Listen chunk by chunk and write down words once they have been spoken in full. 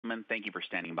gentlemen, thank you for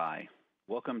standing by.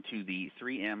 Welcome to the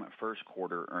 3M First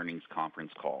Quarter Earnings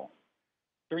Conference Call.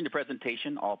 During the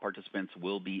presentation, all participants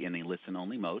will be in a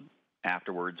listen-only mode.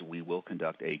 Afterwards, we will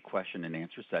conduct a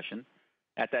question-and-answer session.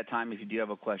 At that time, if you do have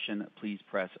a question, please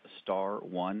press star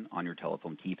 1 on your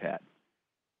telephone keypad.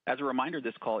 As a reminder,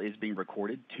 this call is being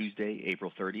recorded Tuesday,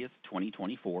 April 30th,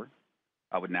 2024.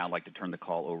 I would now like to turn the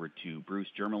call over to Bruce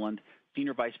Jermeland,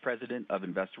 Senior Vice President of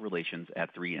Investor Relations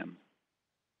at 3M.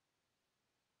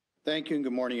 Thank you and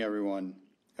good morning, everyone,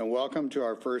 and welcome to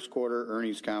our first quarter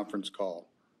earnings conference call.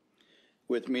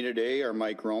 With me today are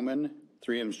Mike Roman,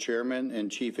 3M's Chairman and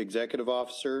Chief Executive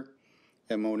Officer,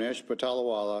 and Monish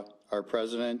Patolawala, our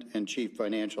President and Chief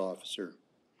Financial Officer.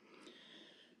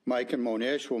 Mike and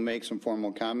Monish will make some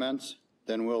formal comments,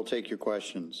 then we'll take your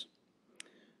questions.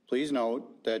 Please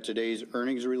note that today's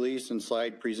earnings release and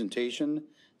slide presentation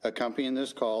accompanying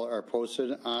this call are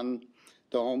posted on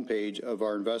the homepage of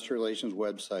our Investor Relations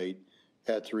website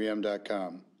at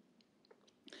 3m.com.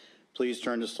 Please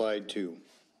turn to slide 2.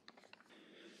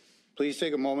 Please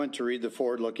take a moment to read the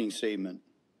forward-looking statement.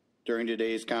 During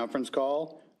today's conference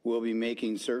call, we'll be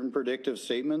making certain predictive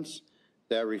statements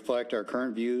that reflect our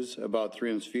current views about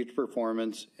 3M's future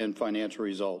performance and financial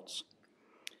results.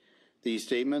 These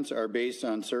statements are based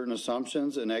on certain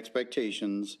assumptions and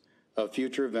expectations of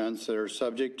future events that are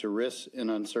subject to risks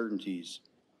and uncertainties.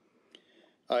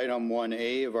 Item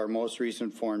 1A of our most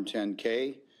recent Form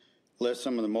 10-K lists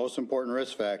some of the most important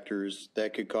risk factors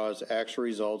that could cause actual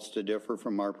results to differ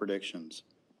from our predictions.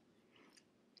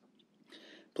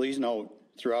 Please note,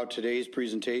 throughout today's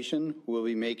presentation, we'll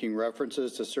be making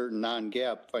references to certain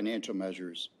non-GAAP financial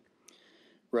measures.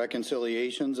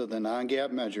 Reconciliations of the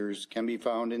non-GAAP measures can be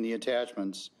found in the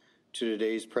attachments to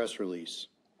today's press release.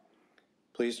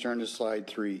 Please turn to slide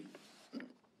 3.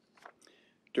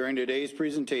 During today's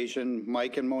presentation,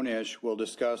 Mike and Monish will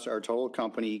discuss our total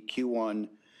company Q1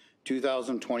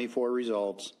 2024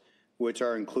 results, which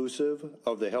are inclusive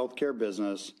of the healthcare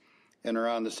business and are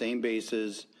on the same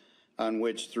basis on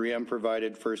which 3M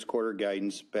provided first quarter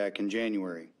guidance back in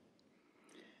January.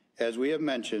 As we have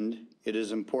mentioned, it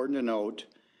is important to note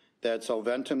that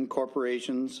Solventum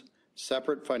Corporation's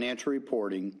separate financial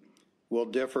reporting will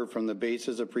differ from the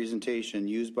basis of presentation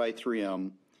used by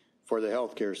 3M for the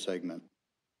healthcare segment.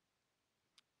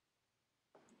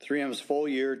 3M's full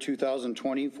year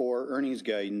 2024 earnings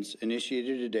guidance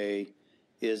initiated today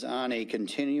is on a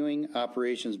continuing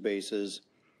operations basis,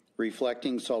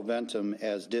 reflecting Solventum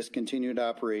as discontinued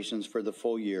operations for the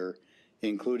full year,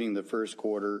 including the first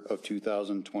quarter of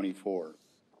 2024.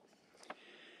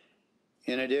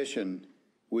 In addition,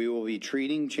 we will be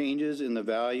treating changes in the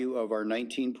value of our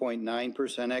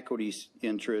 19.9% equity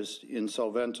interest in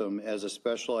Solventum as a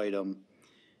special item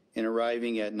in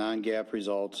arriving at non-GAAP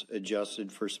results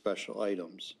adjusted for special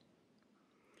items.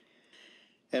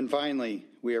 And finally,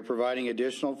 we are providing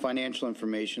additional financial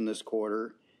information this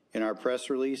quarter in our press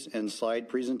release and slide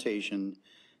presentation,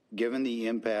 given the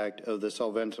impact of the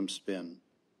Solventum spin.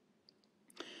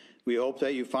 We hope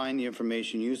that you find the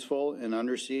information useful in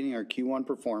understanding our Q1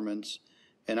 performance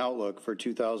and outlook for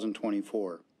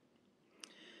 2024.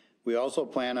 We also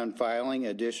plan on filing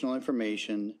additional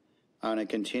information on a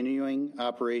continuing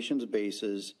operations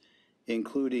basis,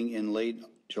 including in late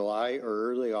July or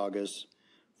early August,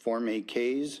 Form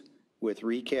 8-Ks with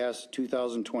recast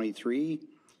 2023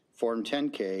 Form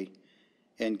 10-K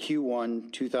and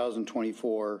Q1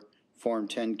 2024 Form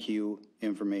 10-Q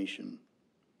information.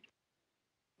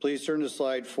 Please turn to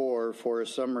slide 4 for a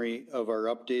summary of our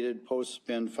updated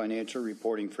post-spin financial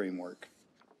reporting framework.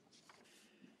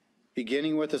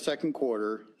 Beginning with the second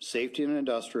quarter, Safety and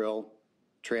Industrial,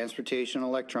 Transportation and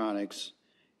Electronics,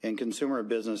 and Consumer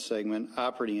Business segment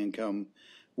operating income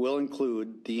will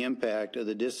include the impact of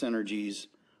the dyssynergies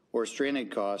or stranded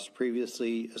costs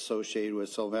previously associated with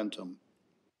Solventum.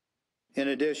 In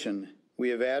addition, we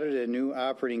have added a new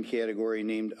operating category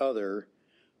named Other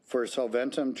for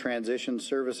Solventum Transition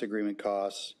Service Agreement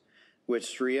costs,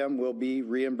 which 3M will be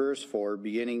reimbursed for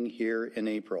beginning here in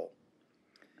April.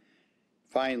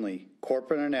 Finally,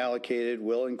 Corporate Unallocated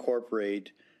will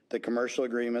incorporate the commercial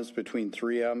agreements between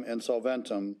 3M and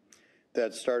Solventum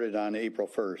that started on April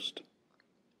 1st.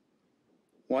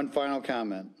 One final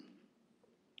comment.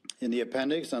 In the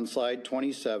appendix on slide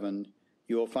 27,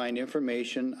 you will find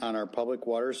information on our public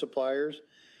water suppliers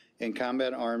and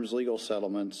Combat Arms legal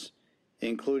settlements,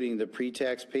 including the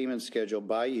pre-tax payment schedule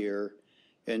by year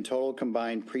and total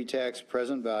combined pre-tax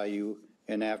present value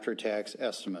and after-tax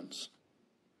estimates.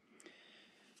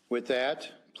 With that,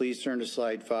 please turn to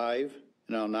slide 5,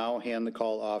 and I'll now hand the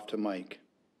call off to Mike.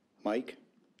 Mike?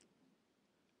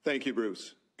 Thank you,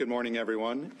 Bruce. Good morning,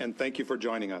 everyone, and thank you for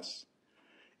joining us.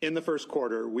 In the first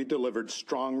quarter, we delivered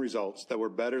strong results that were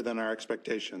better than our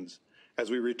expectations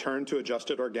as we returned to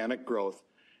adjusted organic growth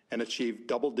and achieved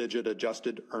double-digit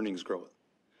adjusted earnings growth.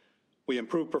 We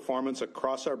improved performance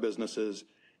across our businesses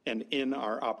and in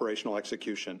our operational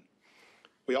execution.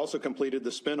 We also completed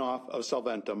the spin-off of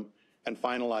Solventum and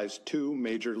finalized 2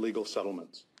 major legal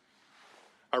settlements.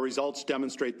 Our results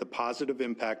demonstrate the positive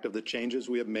impact of the changes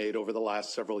we have made over the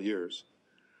last several years.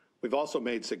 We've also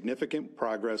made significant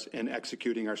progress in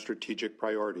executing our strategic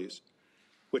priorities,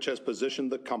 which has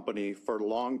positioned the company for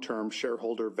long-term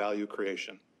shareholder value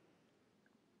creation.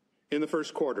 In the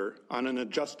first quarter, on an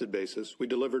adjusted basis, we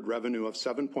delivered revenue of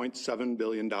 $7.7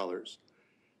 billion,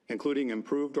 including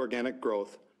improved organic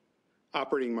growth,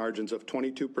 operating margins of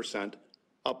 22%,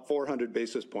 up 400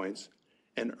 basis points,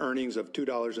 and earnings of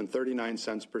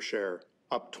 $2.39 per share,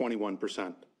 up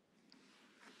 21%.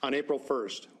 On April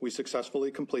 1st, we successfully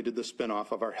completed the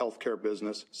spin-off of our healthcare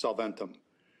business, Solventum,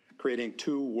 creating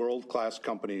 2 world-class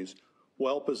companies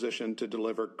well-positioned to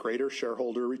deliver greater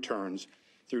shareholder returns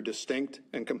through distinct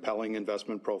and compelling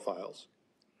investment profiles.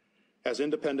 As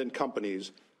independent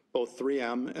companies, both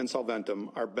 3M and Solventum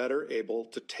are better able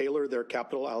to tailor their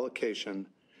capital allocation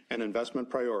and investment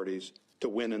priorities to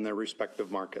win in their respective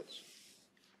markets.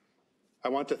 I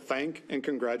want to thank and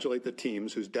congratulate the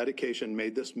teams whose dedication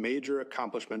made this major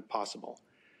accomplishment possible,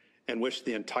 and wish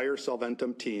the entire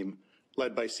Solventum team,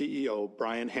 led by CEO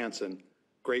Bryan Hanson,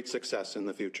 great success in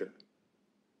the future.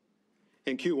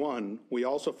 In Q1, we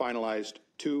also finalized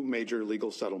 2 major legal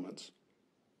settlements.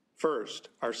 First,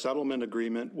 our settlement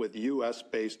agreement with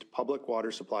U.S.-based public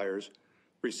water suppliers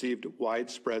received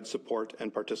widespread support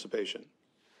and participation.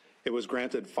 It was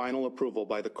granted final approval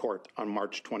by the court on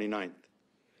March 29th.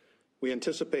 We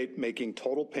anticipate making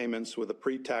total payments with a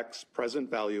pre-tax present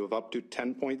value of up to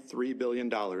 $10.3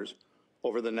 billion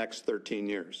over the next 13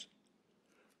 years.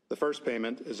 The first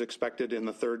payment is expected in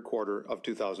the third quarter of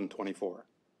 2024.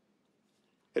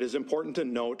 It is important to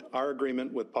note our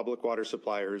agreement with public water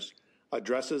suppliers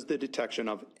addresses the detection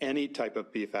of any type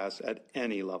of PFAS at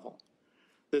any level.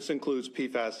 This includes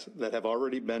PFAS that have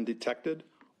already been detected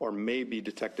or may be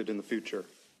detected in the future,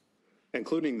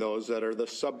 including those that are the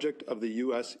subject of the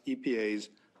U.S. EPA's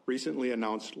recently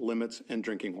announced limits in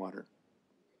drinking water.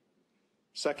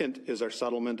 Second is our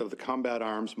settlement of the Combat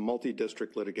Arms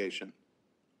multi-district litigation.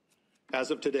 As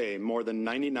of today, more than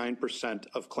 99%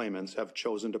 of claimants have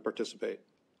chosen to participate.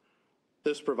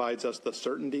 This provides us the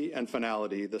certainty and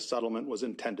finality the settlement was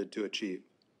intended to achieve.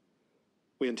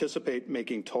 We anticipate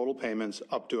making total payments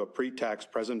up to a pre-tax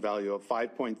present value of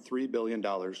 $5.3 billion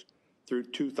through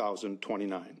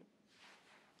 2029.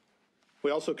 We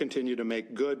also continue to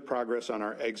make good progress on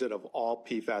our exit of all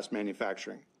PFAS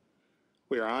manufacturing.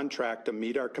 We are on track to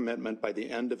meet our commitment by the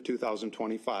end of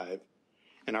 2025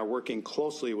 and are working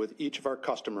closely with each of our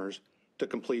customers to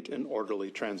complete an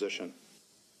orderly transition.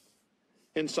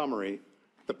 In summary,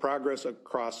 the progress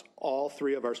across all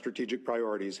 3 of our strategic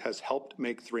priorities has helped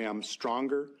make 3M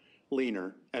stronger,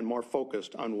 leaner, and more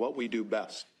focused on what we do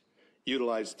best,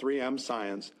 utilize 3M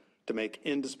science to make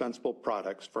indispensable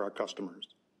products for our customers.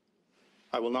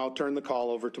 I will now turn the call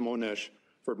over to Monish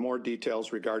for more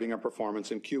details regarding our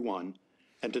performance in Q1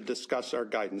 and to discuss our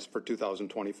guidance for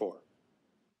 2024.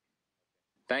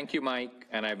 Thank you, Mike,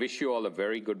 and I wish you all a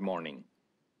very good morning.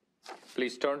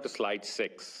 Please turn to slide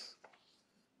 6.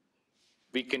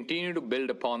 We continue to build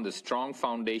upon the strong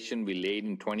foundation we laid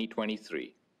in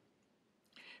 2023.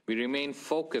 We remain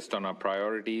focused on our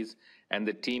priorities, and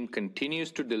the team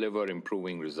continues to deliver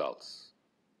improving results.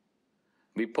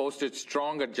 We posted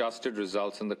strong adjusted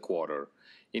results in the quarter,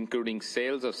 including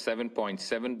sales of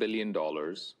 $7.7 billion,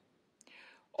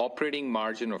 operating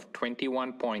margin of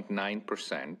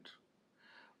 21.9%,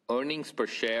 earnings per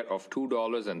share of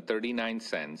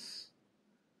 $2.39,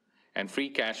 and free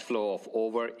cash flow of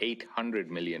over $800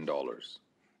 million.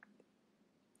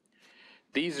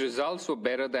 These results were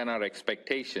better than our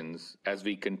expectations as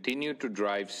we continue to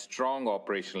drive strong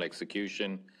operational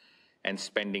execution and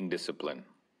spending discipline.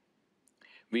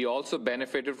 We also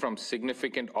benefited from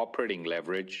significant operating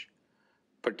leverage,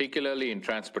 particularly in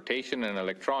transportation and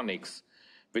electronics,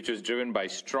 which was driven by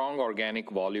strong organic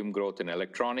volume growth in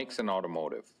electronics and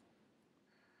automotive.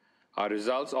 Our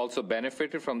results also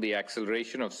benefited from the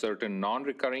acceleration of certain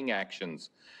non-recurring actions,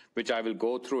 which I will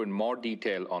go through in more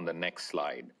detail on the next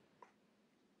slide.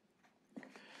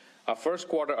 Our first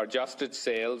quarter adjusted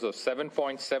sales of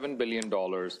 $7.7 billion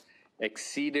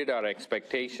exceeded our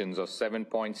expectations of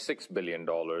 $7.6 billion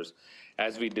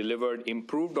as we delivered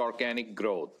improved organic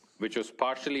growth, which was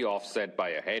partially offset by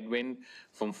a headwind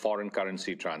from foreign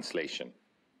currency translation.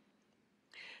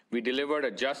 We delivered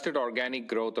adjusted organic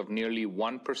growth of nearly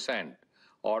 1%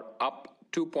 or up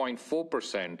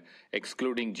 2.4%,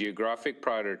 excluding geographic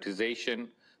prioritization,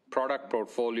 product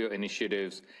portfolio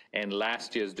initiatives, and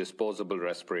last year's disposable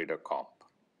respirator comp.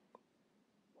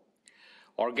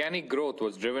 Organic growth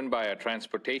was driven by our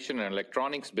transportation and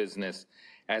electronics business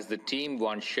as the team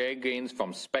won share gains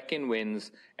from spec-in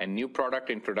wins and new product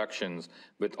introductions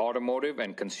with automotive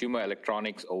and consumer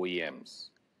electronics OEMs.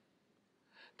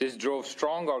 This drove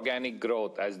strong organic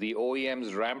growth as the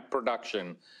OEMs ramped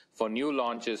production for new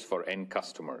launches for end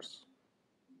customers.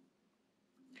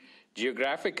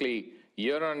 Geographically,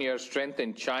 year-on-year strength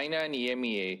in China and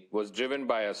EMEA was driven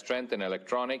by a strength in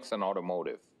electronics and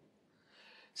automotive.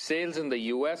 Sales in the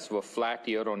U.S. were flat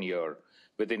year-on-year,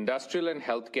 with industrial and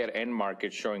healthcare end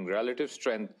markets showing relative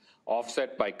strength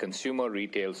offset by consumer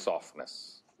retail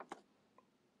softness.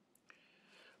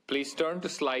 Please turn to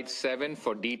slide 7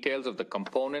 for details of the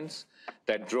components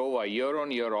that drove our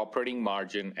year-on-year operating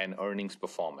margin and earnings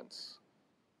performance.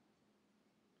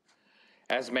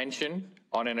 As mentioned,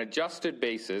 on an adjusted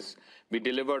basis, we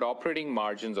delivered operating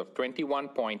margins of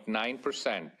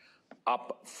 21.9%,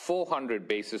 up 400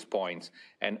 basis points,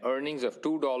 and earnings of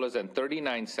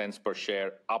 $2.39 per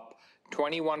share, up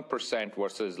 21%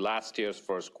 versus last year's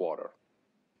first quarter.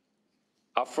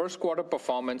 Our first quarter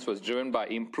performance was driven by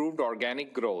improved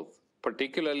organic growth,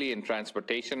 particularly in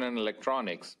transportation and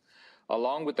electronics,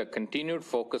 along with a continued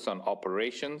focus on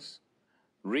operations,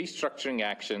 restructuring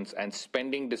actions, and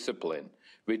spending discipline,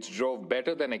 which drove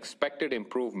better than expected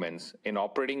improvements in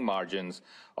operating margins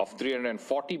of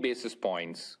 340 basis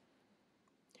points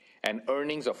and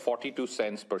earnings of 42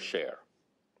 cents per share.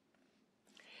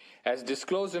 As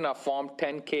disclosed in our Form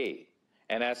 10-K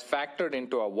and as factored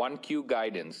into our 1Q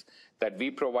guidance that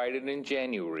we provided in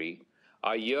January,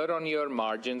 our year-on-year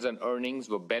margins and earnings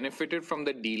were benefited from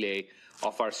the delay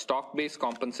of our stock-based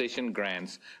compensation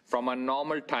grants from a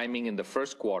normal timing in the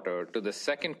first quarter to the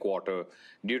second quarter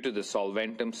due to the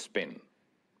Solventum spin.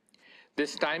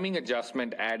 This timing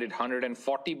adjustment added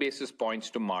 140 basis points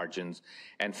to margins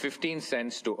and 15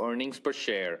 cents to earnings per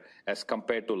share as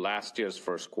compared to last year's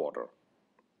first quarter.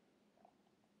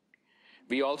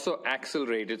 We also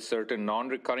accelerated certain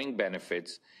non-recurring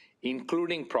benefits,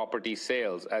 including property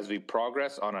sales, as we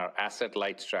progress on our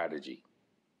asset-light strategy.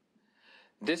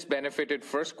 This benefited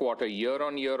first quarter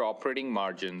year-on-year operating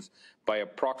margins by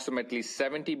approximately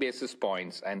 70 basis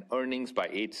points and earnings by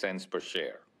 8 cents per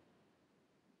share.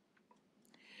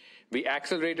 We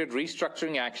accelerated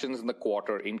restructuring actions in the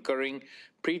quarter, incurring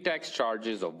pre-tax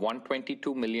charges of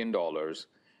 $122 million,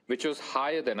 which was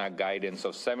higher than our guidance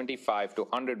of $75 to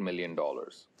 $100 million.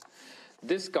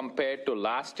 This compared to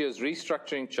last year's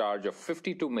restructuring charge of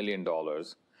 $52 million,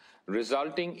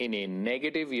 resulting in a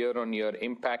negative year-on-year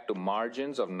impact to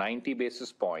margins of 90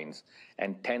 basis points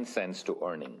and 10 cents to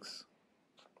earnings.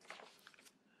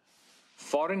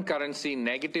 Foreign currency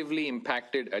negatively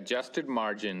impacted adjusted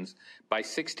margins by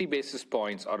 60 basis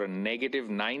points or a negative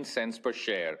 9 cents per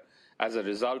share as a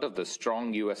result of the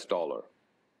strong U.S. dollar.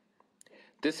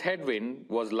 This headwind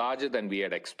was larger than we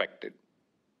had expected.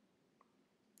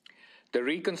 The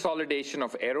reconsolidation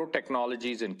of Aero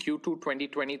Technologies in Q2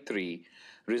 2023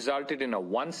 resulted in a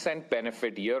 1 cent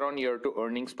benefit year-on-year to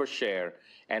earnings per share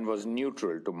and was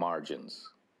neutral to margins.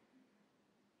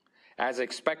 As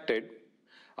expected,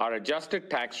 our adjusted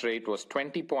tax rate was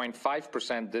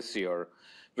 20.5% this year,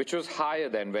 which was higher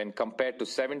than when compared to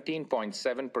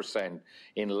 17.7%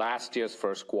 in last year's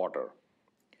first quarter,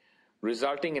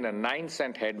 resulting in a 9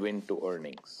 cent headwind to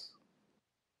earnings.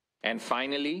 And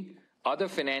finally, other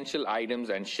financial items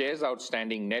and shares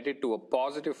outstanding netted to a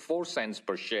positive 4 cents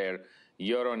per share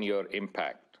year-on-year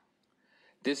impact.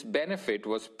 This benefit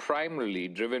was primarily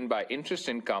driven by interest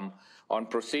income on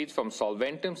proceeds from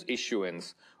Solventum's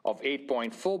issuance of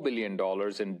 $8.4 billion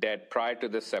in debt prior to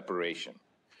the separation,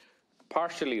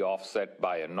 partially offset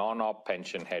by a non-op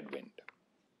pension headwind.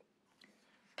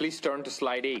 Please turn to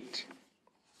slide 8.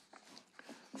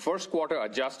 First quarter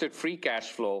adjusted free cash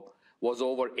flow was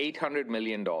over $800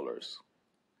 million.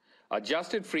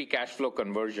 Adjusted free cash flow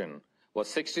conversion was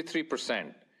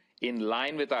 63%, in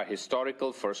line with our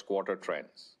historical first quarter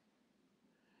trends.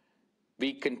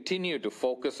 We continue to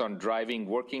focus on driving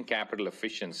working capital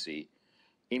efficiency,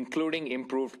 including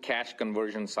improved cash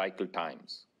conversion cycle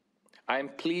times. I am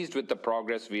pleased with the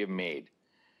progress we have made,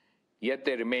 yet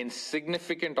there remains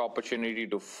significant opportunity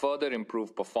to further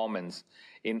improve performance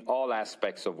in all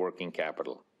aspects of working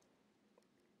capital.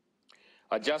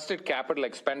 Adjusted capital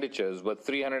expenditures were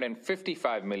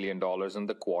 $355 million in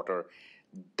the quarter,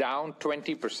 down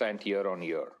 20%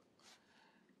 year-on-year.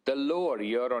 The lower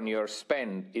year-on-year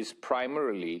spend is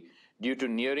primarily due to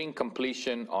nearing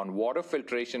completion on water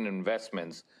filtration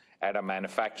investments at our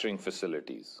manufacturing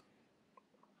facilities.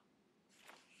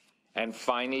 And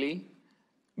finally,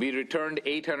 we returned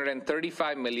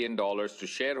 $835 million to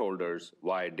shareholders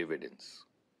via dividends.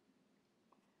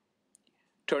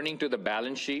 Turning to the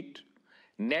balance sheet,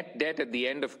 net debt at the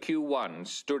end of Q1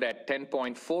 stood at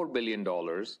 $10.4 billion,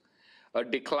 a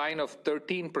decline of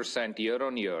 13%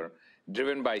 year-on-year,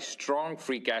 driven by strong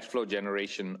free cash flow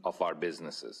generation of our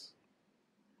businesses.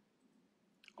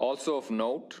 Also of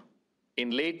note,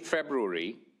 in late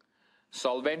February,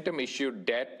 Solventum issued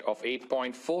debt of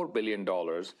 $8.4 billion,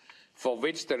 for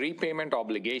which the repayment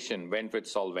obligation went with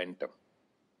Solventum,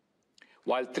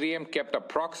 while 3M kept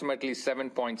approximately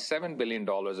 $7.7 billion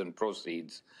in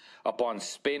proceeds upon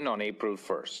spin on April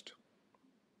 1st.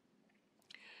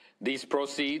 These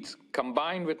proceeds,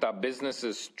 combined with our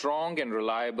business's strong and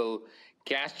reliable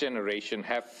cash generation,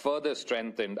 have further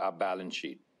strengthened our balance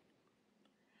sheet.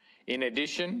 In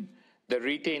addition, the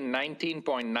retained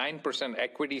 19.9%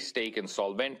 equity stake in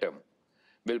Solventum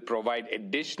will provide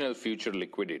additional future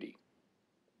liquidity.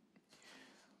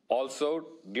 Also,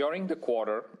 during the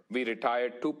quarter, we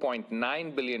retired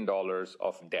 $2.9 billion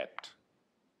of debt.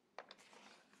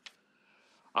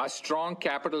 Our strong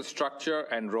capital structure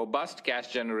and robust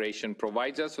cash generation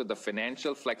provides us with the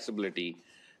financial flexibility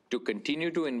to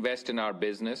continue to invest in our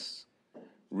business,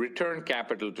 return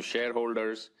capital to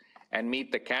shareholders, and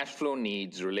meet the cash flow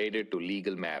needs related to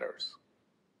legal matters.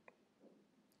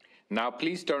 Now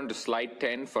please turn to slide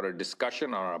 10 for a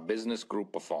discussion on our business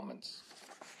group performance.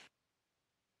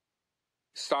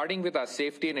 Starting with our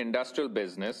Safety and Industrial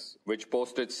business, which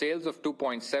posted sales of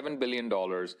 $2.7 billion,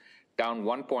 down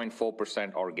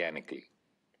 1.4% organically.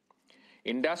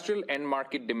 Industrial end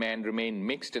market demand remained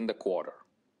mixed in the quarter.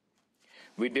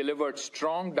 We delivered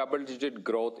strong double-digit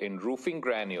growth in roofing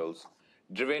granules,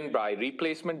 driven by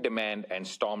replacement demand and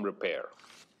storm repair.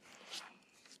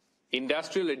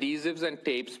 Industrial adhesives and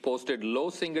tapes posted low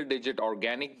single-digit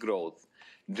organic growth,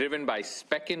 driven by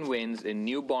spec-in wins in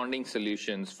new bonding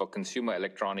solutions for consumer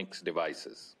electronics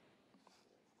devices.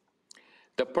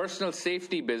 The personal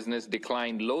safety business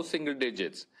declined low single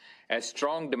digits as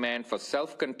strong demand for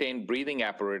self-contained breathing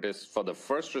apparatus for the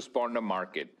first responder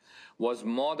market was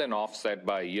more than offset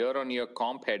by a year-on-year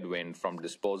comp headwind from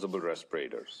disposable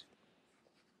respirators.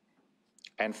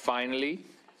 And finally,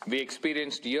 we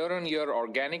experienced year-on-year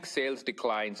organic sales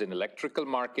declines in electrical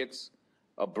markets,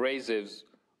 abrasives,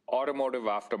 automotive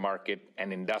aftermarket,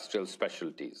 and industrial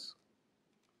specialties.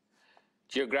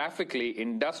 Geographically,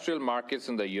 industrial markets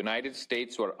in the United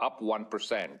States were up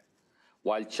 1%,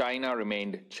 while China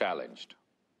remained challenged.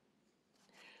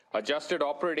 Adjusted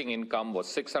operating income was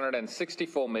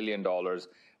 $664 million,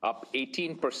 up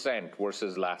 18%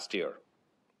 versus last year.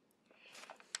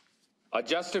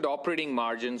 Adjusted operating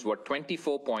margins were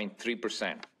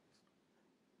 24.3%,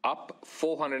 up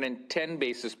 410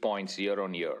 basis points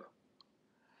year-on-year.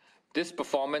 This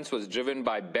performance was driven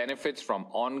by benefits from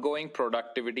ongoing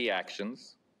productivity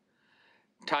actions,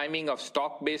 timing of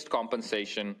stock-based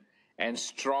compensation, and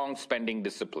strong spending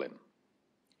discipline.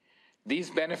 These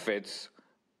benefits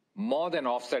more than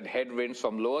offset headwinds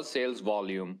from lower sales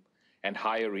volume and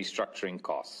higher restructuring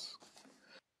costs.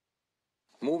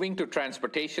 Moving to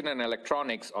Transportation and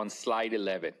Electronics on slide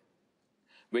 11,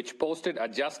 which posted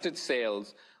adjusted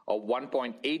sales of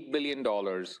 $1.8 billion,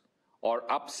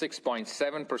 or up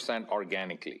 6.7%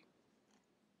 organically.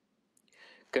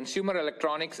 Consumer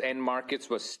electronics end markets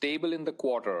were stable in the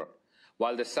quarter,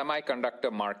 while the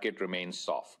semiconductor market remained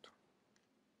soft.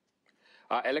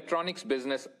 Our electronics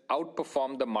business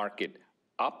outperformed the market,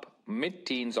 up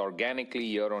mid-teens organically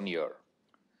year-on-year.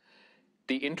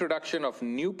 The introduction of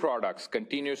new products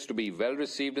continues to be well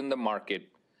received in the market,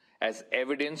 as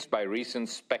evidenced by recent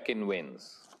spec-in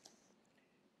wins.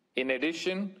 In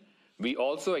addition, we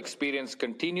also experienced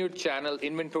continued channel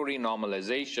inventory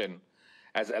normalization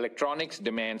as electronics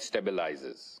demand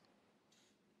stabilizes.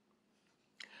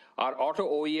 Our auto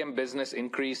OEM business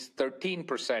increased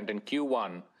 13% in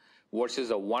Q1 versus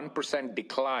a 1%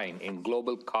 decline in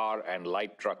global car and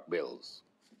light truck builds.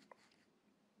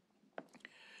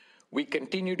 We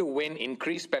continue to win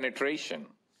increased penetration,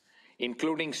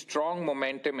 including strong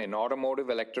momentum in automotive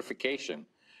electrification,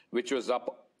 which was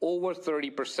up over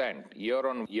 30%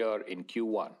 year-on-year in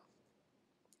Q1.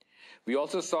 We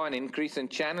also saw an increase in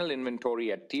channel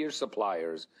inventory at tier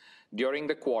suppliers during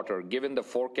the quarter, given the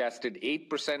forecasted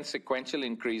 8% sequential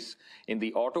increase in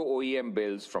the auto OEM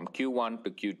builds from Q1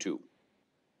 to Q2.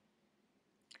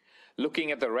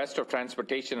 Looking at the rest of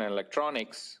Transportation and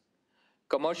Electronics,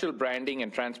 commercial branding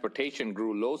and transportation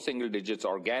grew low single digits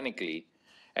organically,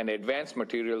 and advanced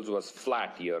materials was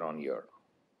flat year-on-year.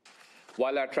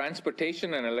 While our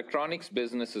transportation and electronics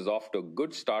business is off to a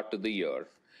good start to the year,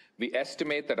 we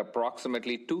estimate that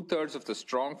approximately two-thirds of the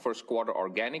strong first quarter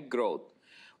organic growth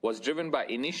was driven by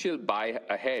initial buy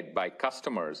ahead by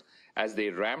customers as they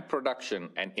ramp production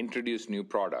and introduce new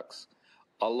products,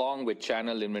 along with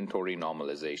channel inventory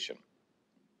normalization.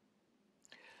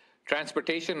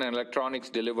 Transportation and electronics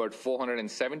delivered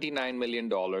 $479 million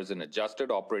in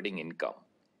adjusted operating income,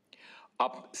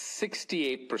 up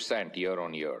 68%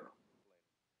 year-on-year.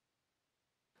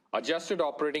 Adjusted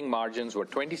operating margins were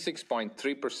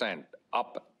 26.3%,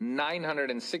 up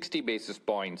 960 basis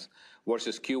points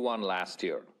versus Q1 last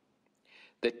year.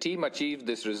 The team achieved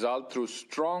this result through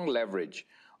strong leverage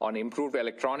on improved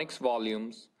electronics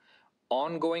volumes,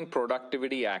 ongoing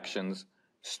productivity actions,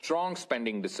 strong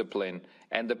spending discipline,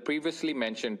 and the previously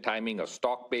mentioned timing of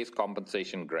stock-based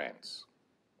compensation grants.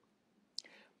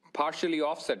 Partially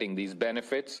offsetting these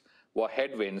benefits were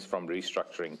headwinds from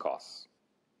restructuring costs.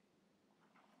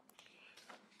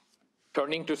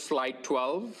 Turning to slide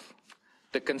 12,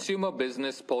 the consumer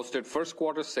business posted first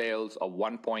quarter sales of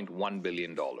 $1.1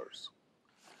 billion.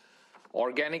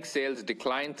 Organic sales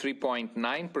declined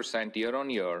 3.9%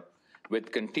 year-on-year, with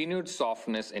continued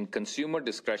softness in consumer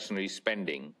discretionary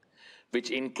spending, which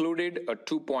included a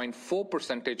 2.4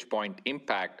 percentage point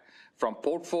impact from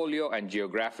portfolio and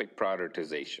geographic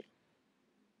prioritization.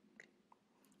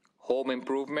 Home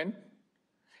improvement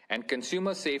and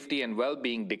consumer safety and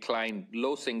well-being declined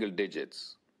low single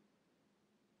digits,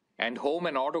 and home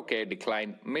and auto care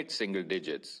declined mid-single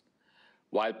digits,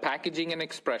 while packaging and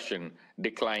expression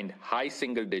declined high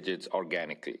single digits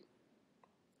organically.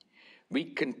 We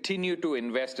continue to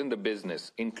invest in the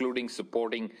business, including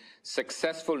supporting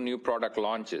successful new product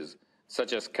launches,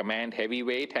 such as Command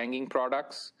Heavyweight hanging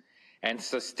products and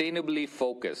sustainably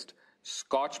focused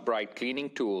Scotch-Brite cleaning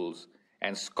tools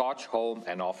and Scotch home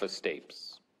and office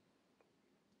tapes.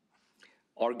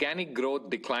 Organic growth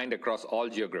declined across all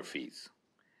geographies.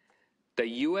 The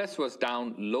U.S. was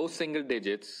down low single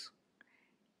digits,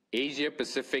 Asia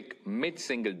Pacific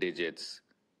mid-single digits,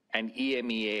 and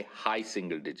EMEA high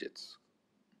single digits.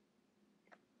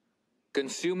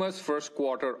 Consumers' first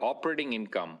quarter operating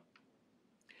income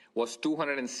was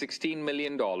 $216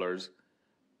 million,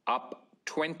 up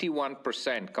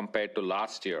 21% compared to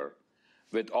last year,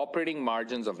 with operating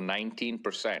margins of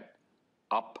 19%,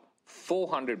 up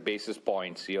 400 basis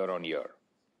points year-on-year.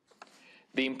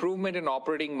 The improvement in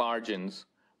operating margins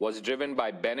was driven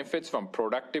by benefits from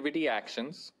productivity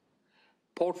actions,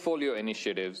 portfolio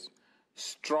initiatives,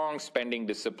 strong spending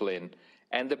discipline,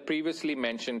 and the previously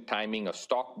mentioned timing of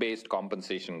stock-based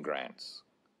compensation grants.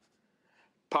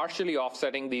 Partially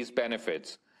offsetting these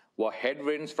benefits were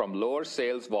headwinds from lower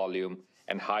sales volume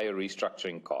and higher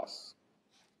restructuring costs.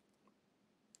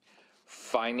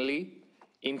 Finally,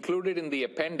 included in the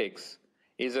appendix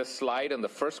is a slide on the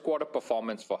first quarter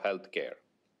performance for healthcare.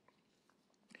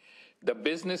 The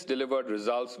business delivered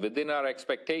results within our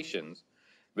expectations,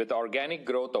 with organic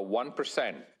growth of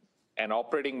 1% and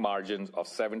operating margins of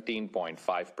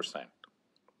 17.5%.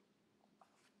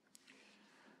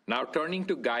 Now turning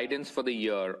to guidance for the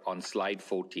year on slide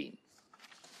 14.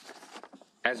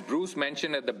 As Bruce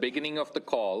mentioned at the beginning of the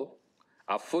call,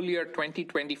 our full year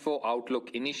 2024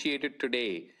 outlook initiated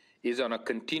today is on a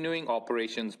continuing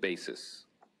operations basis,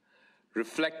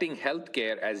 reflecting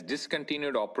healthcare as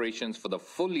discontinued operations for the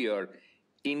full year,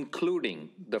 including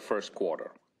the first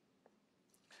quarter.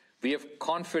 We have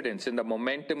confidence in the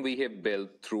momentum we have built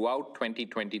throughout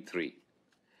 2023.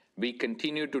 We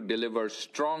continue to deliver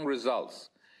strong results,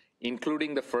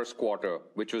 including the first quarter,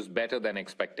 which was better than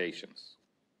expectations.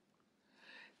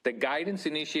 The guidance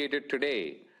initiated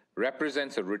today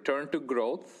represents a return to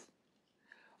growth,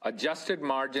 adjusted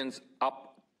margins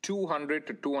up 200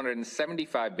 to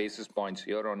 275 basis points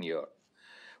year-on-year,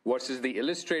 versus the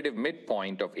illustrative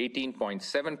midpoint of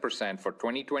 18.7% for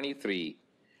 2023,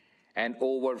 and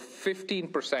over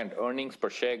 15% earnings per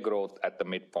share growth at the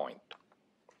midpoint.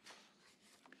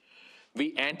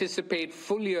 We anticipate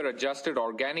full-year adjusted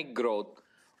organic growth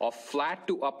of flat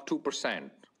to up 2%,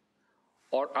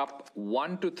 or up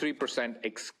 1 to 3%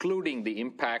 excluding the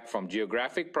impact from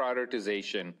geographic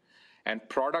prioritization and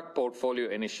product portfolio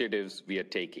initiatives we are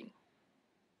taking.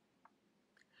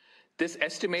 This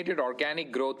estimated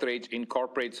organic growth rate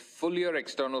incorporates full-year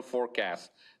external forecasts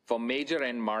for major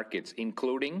end markets,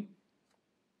 including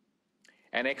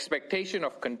an expectation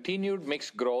of continued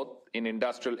mixed growth in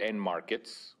industrial end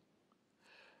markets.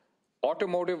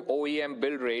 Automotive OEM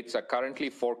build rates are currently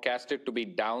forecasted to be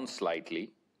down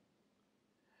slightly.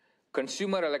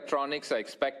 Consumer electronics are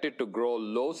expected to grow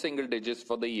low single digits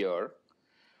for the year,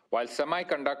 while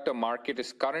semiconductor market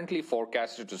is currently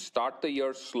forecasted to start the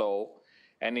year slow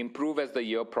and improve as the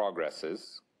year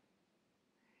progresses.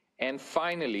 And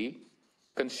finally,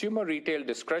 consumer retail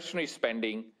discretionary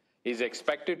spending is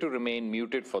expected to remain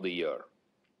muted for the year.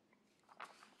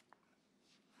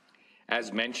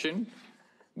 As mentioned,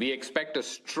 we expect a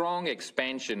strong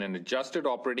expansion in adjusted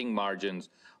operating margins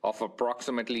of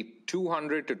approximately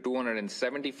 200 to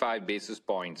 275 basis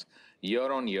points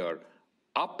year on year,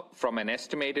 up from an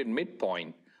estimated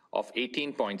midpoint of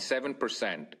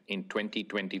 18.7% in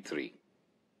 2023.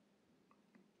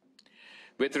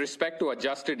 With respect to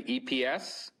adjusted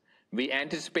EPS, we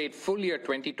anticipate full year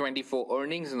 2024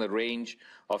 earnings in the range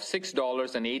of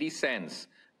 $6.80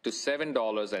 to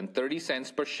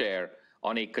 $7.30 per share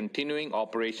on a continuing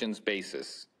operations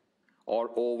basis,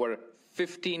 or over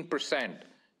 15%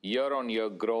 year-on-year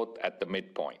growth at the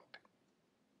midpoint.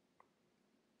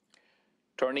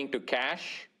 Turning to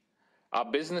cash, our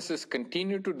businesses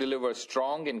continue to deliver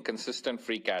strong and consistent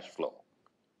free cash flow.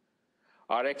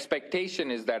 Our expectation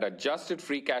is that adjusted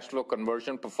free cash flow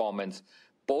conversion performance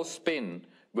post-spin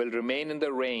will remain in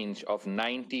the range of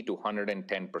 90 to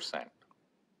 110%.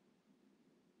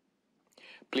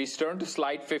 Please turn to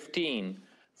slide 15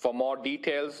 for more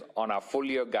details on our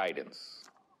full-year guidance.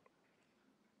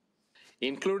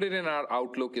 Included in our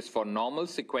outlook is for normal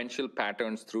sequential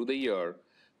patterns through the year,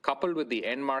 coupled with the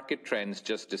end market trends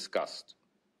just discussed.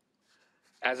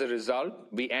 As a result,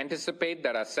 we anticipate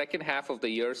that our second half of the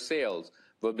year's sales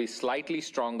will be slightly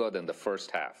stronger than the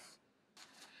first half.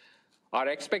 Our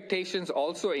expectations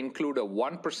also include a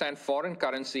 1% foreign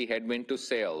currency headwind to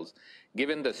sales,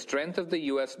 given the strength of the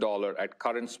US dollar at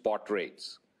current spot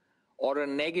rates, or a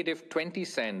negative 20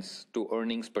 cents to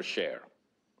earnings per share.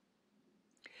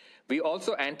 We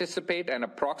also anticipate an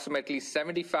approximately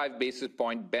 75 basis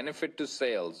point benefit to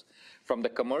sales from the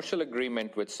commercial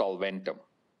agreement with Solventum.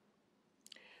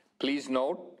 Please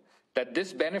note that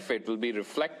this benefit will be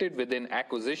reflected within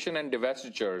acquisition and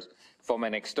divestitures from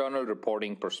an external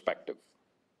reporting perspective.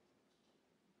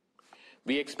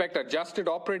 We expect adjusted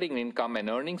operating income and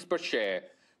earnings per share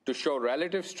to show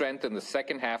relative strength in the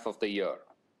second half of the year.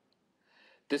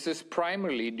 This is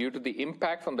primarily due to the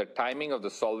impact from the timing of the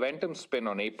Solventum spin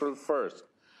on April 1st,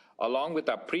 along with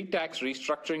our pre-tax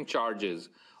restructuring charges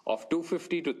of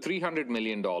 $250 to $300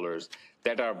 million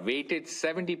that are weighted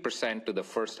 70% to the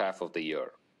first half of the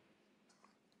year.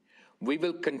 We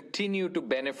will continue to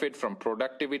benefit from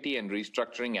productivity and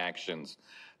restructuring actions,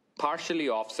 partially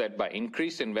offset by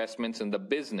increased investments in the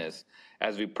business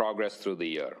as we progress through the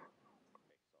year.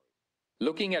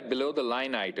 Looking at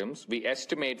below-the-line items, we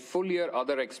estimate full-year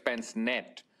other expense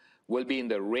net will be in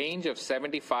the range of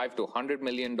 $75 to $100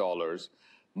 million,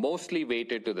 mostly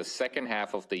weighted to the second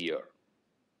half of the year.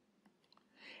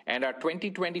 And our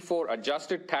 2024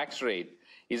 adjusted tax rate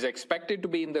is expected to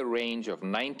be in the range of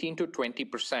 19 to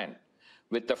 20%,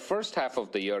 with the first half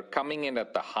of the year coming in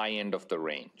at the high end of the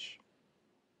range.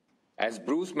 As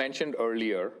Bruce mentioned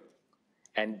earlier,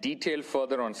 and detailed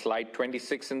further on slide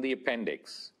 26 in the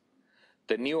appendix,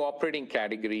 the new operating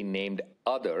category named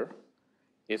Other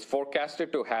is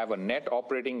forecasted to have a net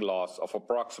operating loss of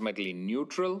approximately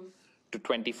neutral to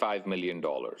 $25 million.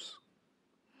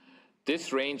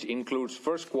 This range includes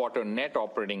first quarter net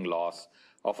operating loss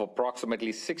of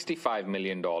approximately $65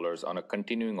 million on a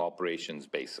continuing operations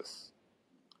basis.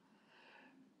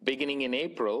 Beginning in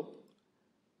April,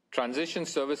 transition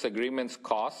service agreements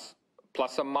costs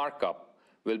plus a markup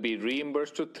will be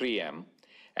reimbursed to 3M,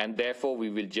 and therefore we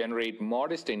will generate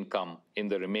modest income in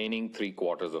the remaining 3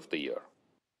 quarters of the year.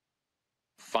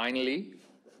 Finally,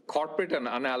 corporate and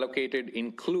unallocated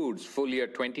includes full year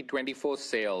 2024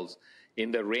 sales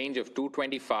in the range of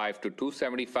 $225 to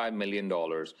 $275 million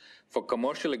for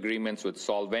commercial agreements with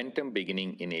Solventum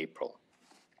beginning in April.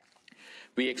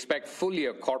 We expect full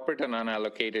year corporate and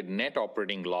unallocated net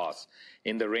operating loss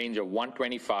in the range of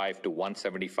 $125 to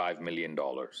 $175 million.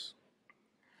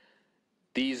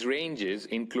 These ranges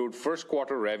include first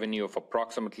quarter revenue of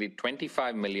approximately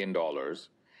 $25 million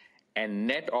and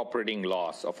net operating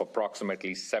loss of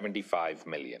approximately $75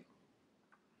 million.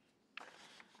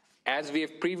 As we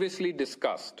have previously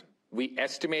discussed, we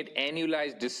estimate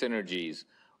annualized dyssynergies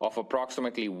of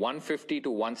approximately $150 to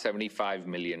 $175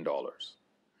 million.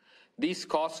 These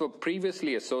costs were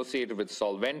previously associated with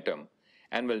Solventum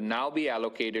and will now be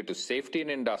allocated to safety and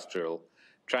industrial,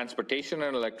 transportation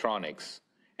and electronics,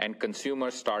 and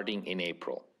consumer starting in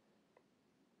April.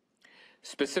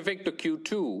 Specific to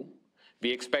Q2,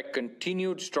 we expect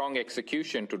continued strong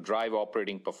execution to drive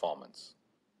operating performance.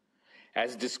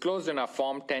 As disclosed in our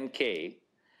Form 10-K,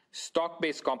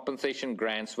 stock-based compensation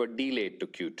grants were delayed to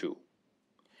Q2.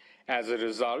 As a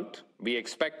result, we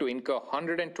expect to incur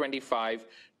 $125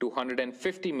 to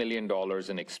 $150 million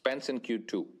in expense in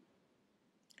Q2.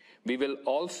 We will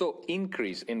also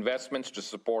increase investments to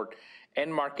support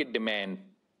end market demand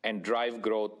and drive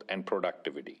growth and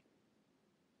productivity.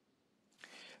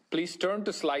 Please turn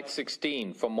to slide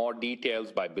 16 for more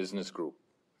details by business group.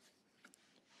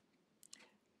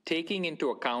 Taking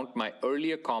into account my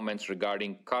earlier comments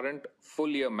regarding current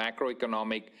full-year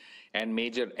macroeconomic and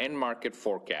major end market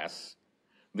forecasts,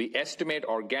 we estimate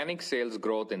organic sales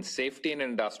growth in safety and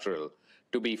industrial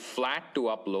to be flat to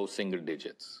up low single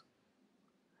digits.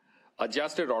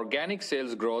 Adjusted organic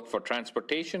sales growth for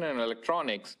transportation and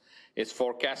electronics is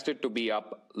forecasted to be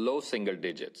up low single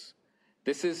digits.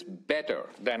 This is better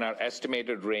than our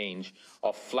estimated range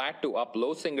of flat to up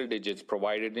low single digits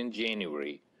provided in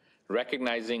January,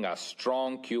 recognizing our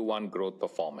strong Q1 growth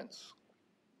performance.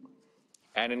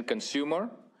 And in consumer,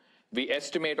 we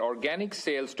estimate organic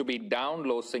sales to be down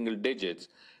low single digits,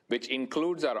 which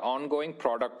includes our ongoing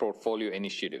product portfolio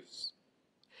initiatives.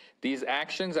 These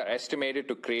actions are estimated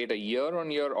to create a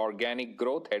year-on-year organic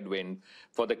growth headwind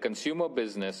for the consumer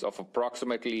business of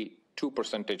approximately 2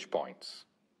 percentage points.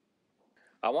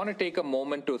 I want to take a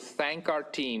moment to thank our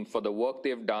team for the work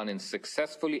they've done in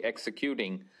successfully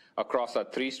executing across our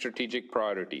 3 strategic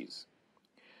priorities.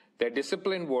 Their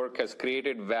disciplined work has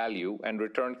created value and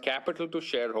returned capital to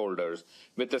shareholders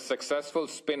with the successful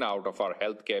spin-out of our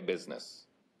healthcare business.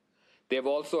 They have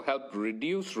also helped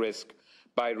reduce risk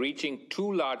by reaching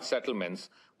 2 large settlements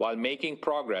while making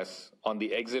progress on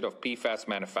the exit of PFAS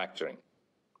manufacturing.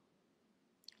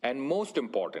 And most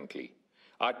importantly,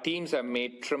 our teams have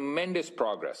made tremendous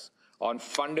progress on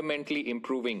fundamentally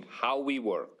improving how we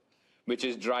work, which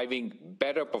is driving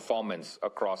better performance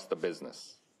across the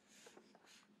business.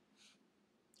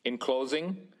 In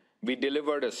closing, we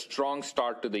delivered a strong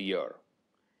start to the year.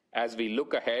 As we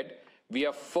look ahead, we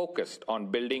are focused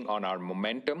on building on our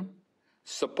momentum,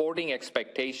 supporting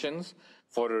expectations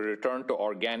for a return to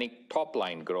organic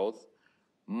top-line growth,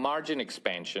 margin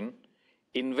expansion,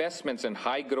 investments in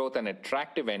high growth and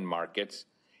attractive end markets,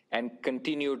 and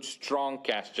continued strong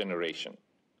cash generation.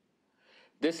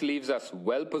 This leaves us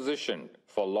well-positioned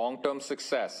for long-term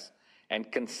success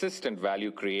and consistent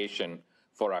value creation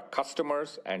for our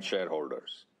customers and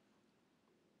shareholders.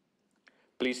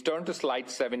 Please turn to slide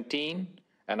 17,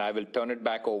 and I will turn it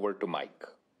back over to Mike.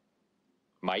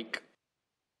 Mike?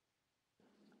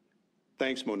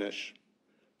 Thanks, Monish.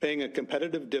 Paying a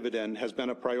competitive dividend has been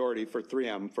a priority for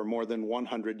 3M for more than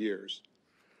 100 years.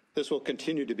 This will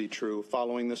continue to be true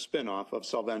following the spin-off of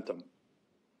Solventum.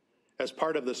 As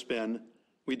part of the spin,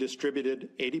 we distributed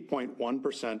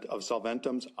 80.1% of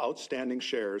Solventum's outstanding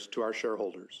shares to our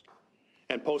shareholders,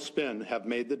 and post-spin have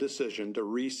made the decision to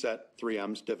reset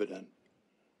 3M's dividend.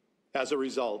 As a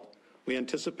result, we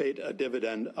anticipate a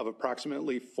dividend of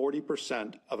approximately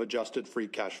 40% of adjusted free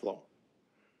cash flow.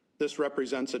 This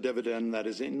represents a dividend that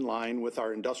is in line with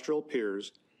our industrial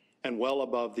peers and well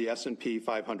above the S&P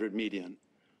 500 median,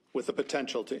 with the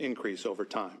potential to increase over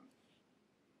time.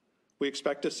 We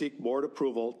expect to seek board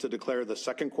approval to declare the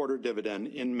second quarter dividend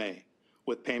in May,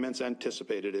 with payments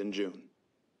anticipated in June.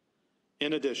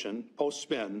 In addition,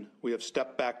 post-spin, we have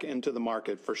stepped back into the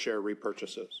market for share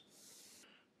repurchases.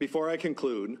 Before I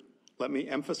conclude, let me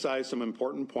emphasize some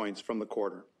important points from the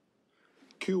quarter.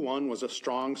 Q1 was a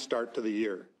strong start to the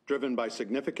year, driven by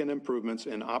significant improvements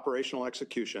in operational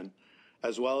execution,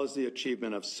 as well as the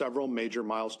achievement of several major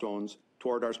milestones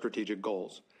toward our strategic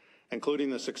goals,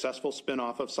 including the successful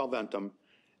spin-off of Solventum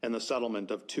and the settlement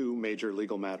of 2 major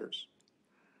legal matters.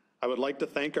 I would like to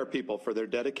thank our people for their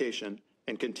dedication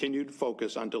and continued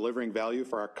focus on delivering value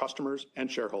for our customers and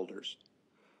shareholders.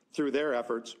 Through their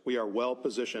efforts, we are well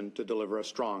positioned to deliver a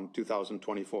strong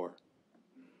 2024.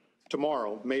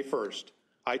 Tomorrow, May 1st,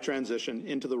 I transition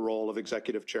into the role of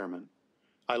Executive Chairman.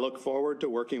 I look forward to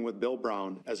working with Bill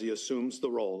Brown as he assumes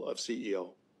the role of CEO.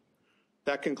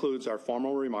 That concludes our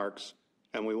formal remarks,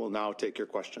 and we will now take your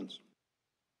questions.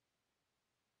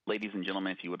 Ladies and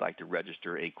gentlemen, if you would like to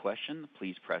register a question,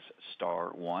 please press star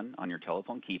 1 on your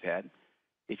telephone keypad.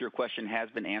 If your question has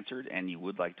been answered and you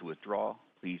would like to withdraw,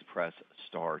 please press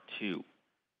star 2.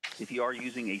 If you are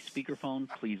using a speakerphone,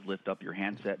 please lift up your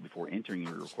handset before entering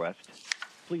your request.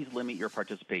 Please limit your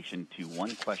participation to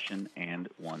 1 question and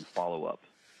 1 follow-up.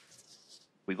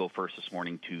 We go first this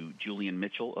morning to Julian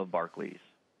Mitchell of Barclays.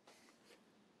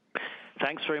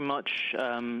 Thanks very much.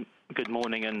 Good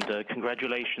morning, and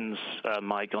congratulations,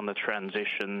 Mike, on the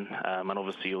transition. And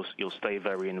obviously, you'll stay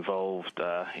very involved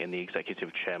in the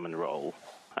executive chairman role.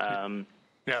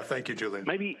 Yeah, thank you, Julian.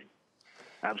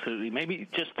 Absolutely. Maybe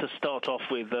just to start off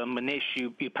with, Manish,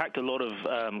 you packed a lot of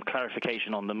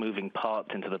clarification on the moving parts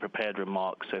into the prepared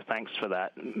remarks, so thanks for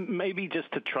that. Maybe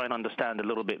just to try and understand a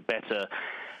little bit better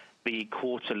the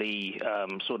quarterly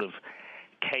sort of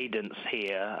cadence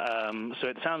here. So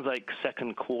it sounds like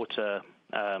second quarter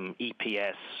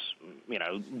EPS,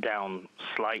 down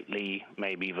slightly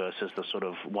maybe versus the sort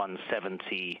of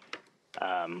 170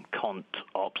 cont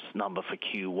ops number for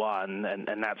Q1,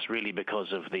 and that's really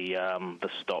because of the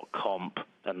stock comp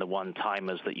and the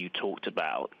one-timers that you talked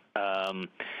about.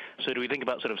 So do we think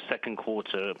about sort of second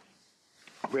quarter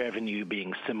revenue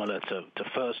being similar to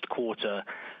first quarter,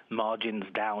 margins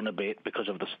down a bit because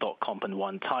of the stock comp and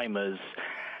one-timers,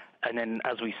 and then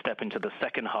as we step into the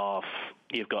second half,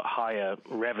 you've got higher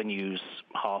revenues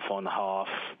half on half,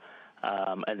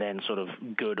 and then sort of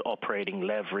good operating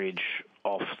leverage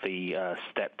off the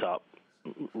stepped up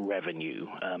revenue.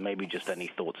 Maybe just any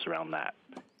thoughts around that?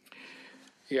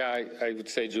 Yeah, I would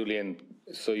say, Julian,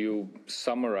 so you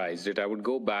summarized it. I would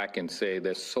go back and say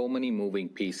there's so many moving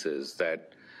pieces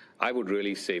that I would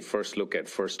really say first look at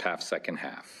first half, second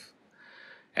half.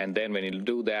 And then when you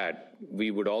do that,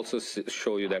 we would also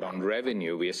show you that on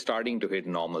revenue, we are starting to hit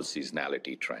normal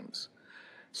seasonality trends.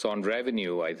 So on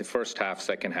revenue, the first half,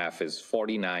 second half is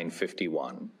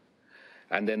 49-51.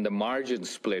 And then the margin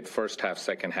split, first half,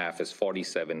 second half is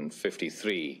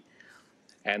 47-53.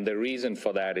 And the reason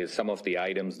for that is some of the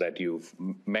items that you've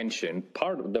mentioned.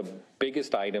 Part of the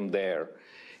biggest item there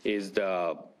is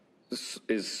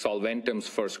Solventum's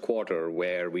first quarter,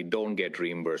 where we don't get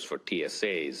reimbursed for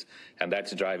TSAs, and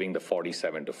that's driving the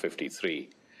 47-53.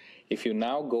 If you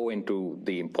now go into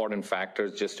the important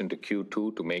factors just into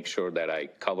Q2 to make sure that I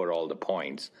cover all the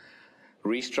points,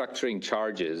 restructuring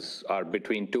charges are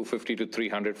between 250 to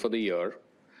 300 for the year.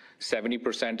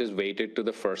 70% is weighted to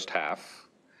the first half.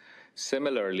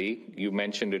 Similarly, you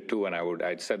mentioned it too, and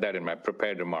I'd said that in my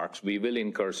prepared remarks, we will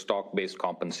incur stock-based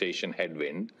compensation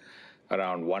headwind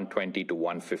around 120 to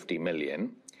 150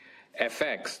 million.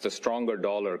 FX, the stronger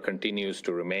dollar, continues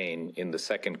to remain in the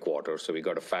second quarter, so we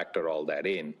got to factor all that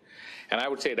in. And I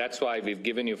would say that's why we've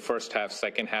given you first half,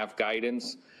 second half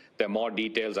guidance. There are more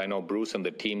details. I know Bruce and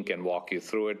the team can walk you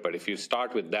through it, but if you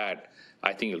start with that,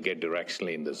 I think you'll get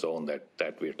directionally in the zone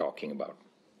that we're talking about.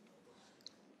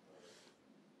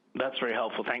 That's very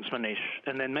helpful. Thanks, Manish.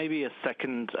 And then maybe a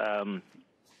second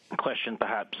question,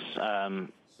 perhaps,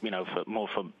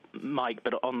 for Mike,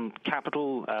 but on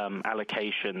capital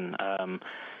allocation.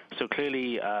 So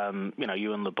clearly,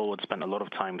 you and the board spent a lot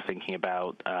of time thinking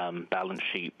about balance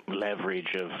sheet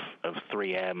leverage of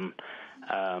 3M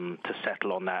to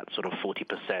settle on that sort of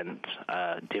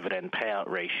 40% dividend payout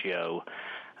ratio.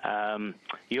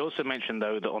 You also mentioned,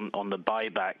 though, that on the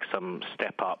buyback, some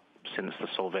step up since the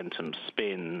Solventum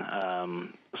spin.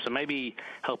 So maybe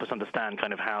help us understand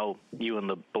kind of how you and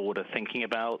the board are thinking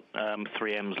about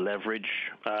 3M's leverage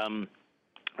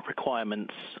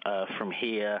requirements from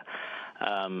here.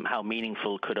 How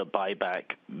meaningful could a buyback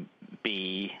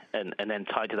be? And then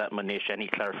tied to that, Manish, any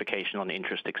clarification on the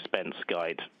interest expense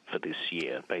guide for this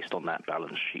year based on that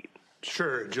balance sheet?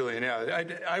 Sure, Julian. Yeah,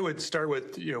 I would start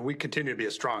with, we continue to be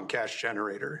a strong cash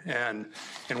generator, and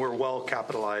we're well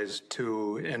capitalized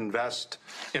to invest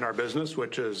in our business,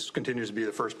 which continues to be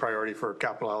the first priority for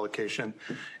capital allocation,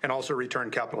 and also return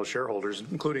capital to shareholders,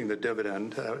 including the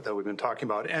dividend that we've been talking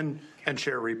about, and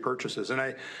share repurchases.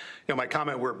 And my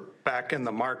comment, we're back in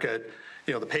the market.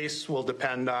 The pace will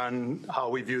depend on how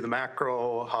we view the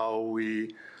macro, how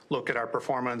we look at our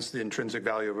performance, the intrinsic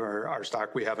value of our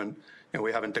stock. We haven't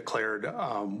declared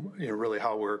really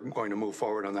how we're going to move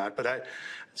forward on that. But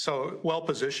so well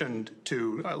positioned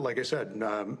to, like I said,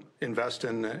 invest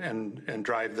in and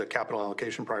drive the capital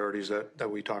allocation priorities that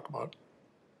we talk about.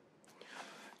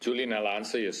 Julian, I'll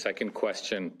answer your second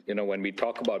question. When we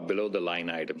talk about below the line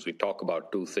items, we talk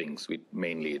about two things.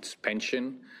 Mainly it's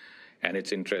pension and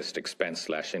it's interest expense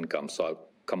 / income. So I'll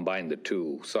combine the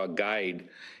two. So our guide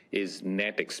is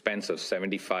net expense of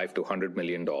 $75 to $100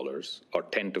 million, or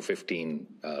 10 to 15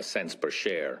 cents per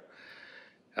share.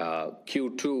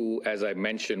 Q2, as I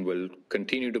mentioned, will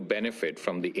continue to benefit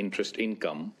from the interest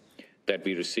income that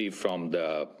we receive from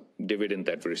the dividend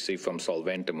that we received from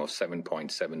Solventum of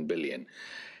 $7.7 billion.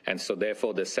 And so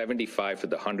therefore, the 75 to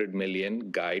the 100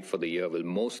 million guide for the year will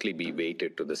mostly be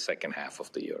weighted to the second half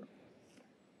of the year.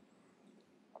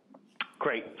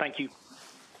 Great. Thank you.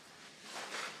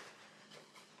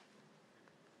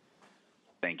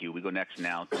 Thank you. We go next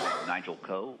now to Nigel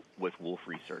Coe with Wolfe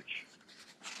Research.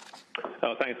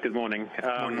 Oh, thanks. Good morning.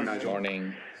 Morning, Nigel.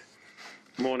 Morning.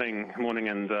 Morning,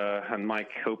 and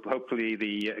Mike, hopefully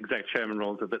the exec chairman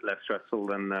role is a bit less stressful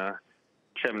than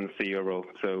Chairman and CEO role,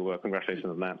 so congratulations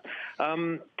on that.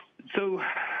 So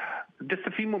just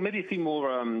maybe a few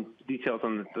more details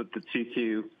on the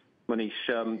 2Q, Monish.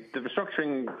 The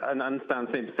restructuring, I understand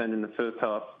 7% in the first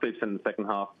half, 3% in the second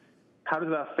half. How does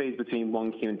that phase between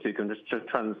 1Q and 2Q? I'm just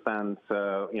trying to understand,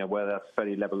 whether that's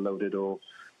fairly level loaded or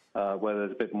whether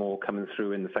there's a bit more coming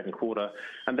through in the second quarter.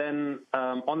 And then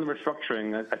on the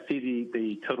restructuring, I see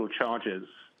the total charges,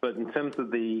 but in terms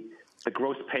of the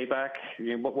gross payback,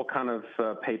 what kind of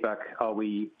payback are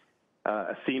we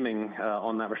assuming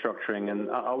on that restructuring? And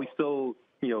are we still,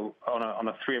 on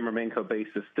a 3M RemainCo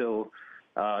basis, still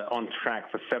on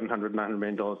track for $700, $900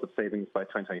 million of savings by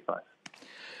 2025?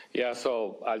 Yeah,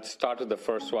 so I'll start with the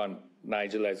first one,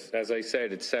 Nigel. As I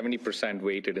said, it's 70%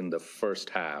 weighted in the first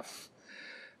half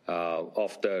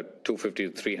of the 250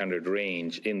 to 300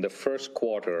 range. In the first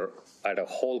quarter, at a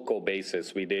holdco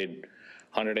basis, we did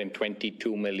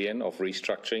 $122 million of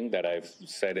restructuring that I've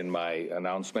said in my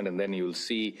announcement, and then you'll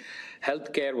see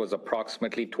healthcare was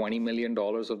approximately $20 million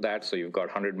of that, so you've got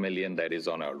 $100 million that is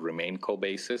on a RemainCo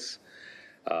basis,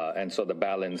 and so the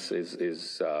balance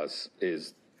is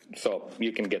so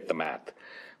you can get the math.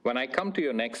 When I come to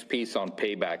your next piece on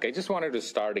payback, I just wanted to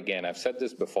start again. I've said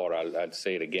this before, I'll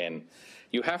say it again.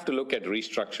 You have to look at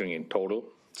restructuring in total.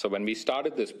 So when we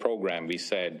started this program, we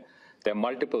said there are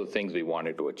multiple things we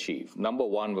wanted to achieve. Number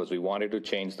one was we wanted to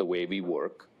change the way we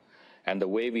work. And the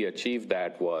way we achieved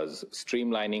that was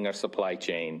streamlining our supply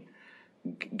chain,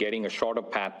 getting a shorter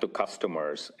path to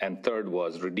customers. And third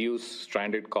was reduce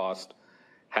stranded cost,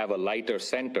 have a lighter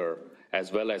center,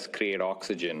 as well as create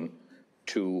oxygen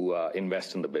to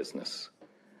invest in the business.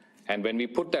 And when we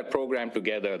put that program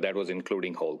together, that was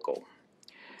including Holdco.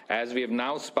 As we have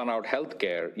now spun out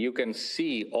healthcare, you can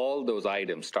see all those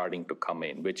items starting to come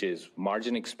in, which is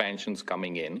margin expansions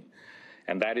coming in.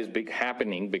 And that is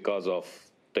happening because of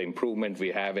the improvement we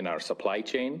have in our supply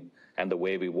chain and the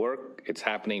way we work. It's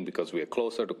happening because we are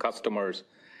closer to customers.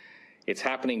 It's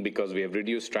happening because we have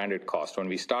reduced stranded cost. When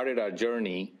we started our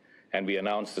journey, and we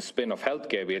announced the spin of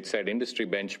healthcare, we had said industry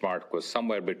benchmark was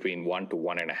somewhere between 1 to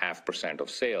 1.5% of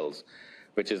sales,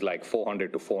 which is like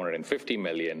 $400 to $450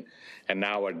 million. And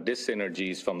now our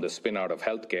dis-synergies from the spin out of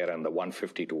healthcare and the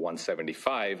 150 to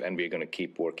 175, and we're going to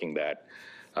keep working that.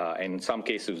 In some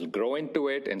cases, we'll grow into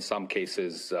it. In some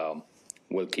cases,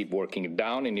 we'll keep working it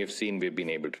down. And you've seen we've been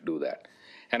able to do that.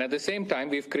 And at the same time,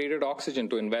 we've created oxygen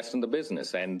to invest in the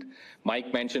business. And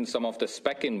Mike mentioned some of the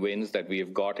spec-in wins that we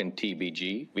have got in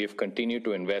TBG. We have continued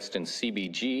to invest in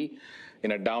CBG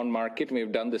in a down market. We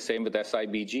have done the same with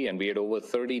SIBG, and we had over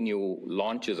 30 new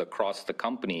launches across the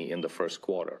company in the first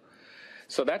quarter.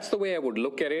 So that's the way I would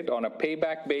look at it. On a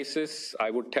payback basis,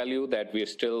 I would tell you that we are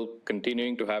still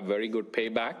continuing to have very good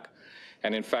payback.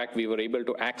 And in fact, we were able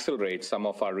to accelerate some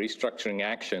of our restructuring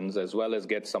actions as well as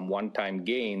get some one-time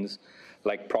gains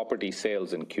like property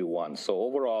sales in Q1. So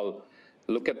overall,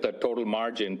 look at the total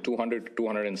margin, 200 to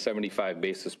 275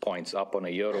 basis points up on a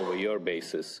year-over-year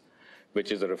basis,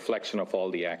 which is a reflection of all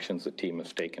the actions the team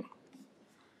has taken.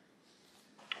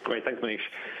 Great, thanks, Manish.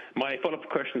 My follow-up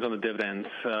question is on the dividends.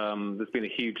 There's been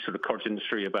a huge sort of cottage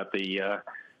industry about the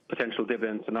potential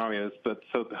dividend scenarios, but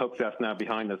so hopefully that's now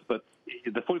behind us. But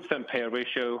the 40% payout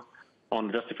ratio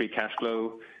on adjusted free cash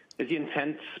flow, is the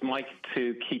intent, Mike,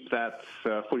 to keep that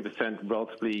 40%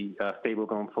 relatively stable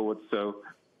going forward? So,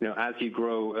 as you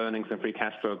grow earnings and free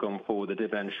cash flow going forward, the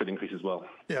dividend should increase as well.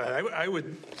 Yeah, I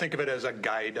would think of it as a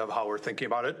guide of how we're thinking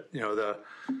about it.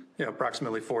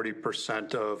 Approximately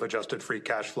 40% of adjusted free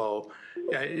cash flow.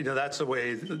 That's the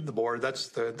way the board. That's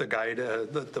the guide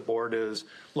that the board is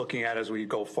looking at as we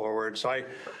go forward. So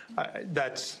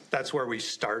that's where we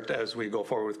start as we go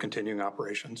forward with continuing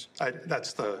operations.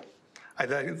 That's the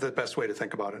best way to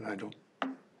think about it, Nigel.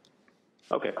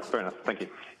 Okay, fair enough. Thank you.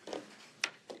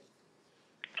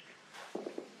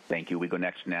 Thank you. We go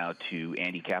next now to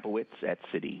Andy Kaplowitz at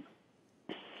Citi.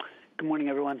 Good morning,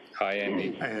 everyone. Hi,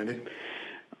 Andy. Hi, Andy.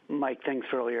 Mike, thanks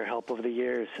for all your help over the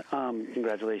years.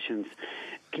 Congratulations.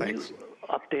 Thanks. You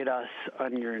update us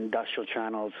on your industrial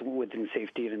channels within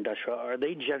safety and industrial? Are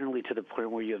they generally to the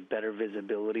point where you have better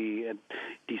visibility and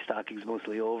destocking is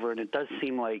mostly over? And it does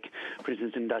seem like, for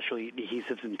instance, industrial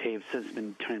adhesives and tapes has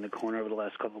been turning the corner over the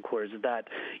last couple of quarters. Is that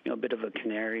a bit of a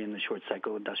canary in the short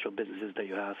cycle industrial businesses that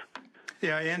you have?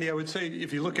 Yeah, Andy, I would say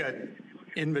if you look at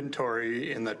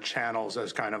inventory in the channels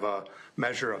as kind of a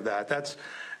measure of that,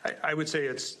 I would say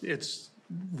it's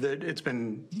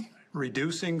been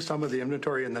reducing some of the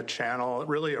inventory in the channel,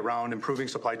 really around improving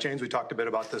supply chains. We talked a bit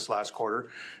about this last quarter.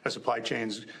 As supply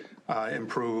chains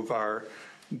improve, our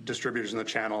distributors in the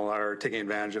channel are taking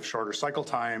advantage of shorter cycle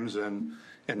times and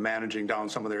in managing down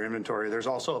some of their inventory. There's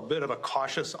also a bit of a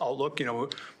cautious outlook.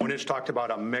 Munish talked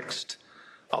about a mixed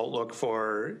outlook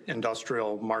for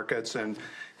industrial markets. And,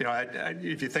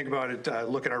 if you think about it,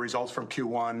 look at our results from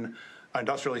Q1,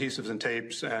 industrial adhesives and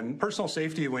tapes and personal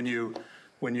safety, when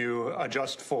you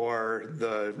adjust for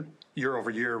the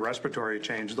year-over-year respiratory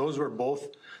change, those were both,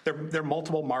 they're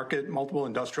multiple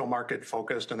industrial market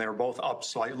focused, and they were both up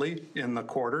slightly in the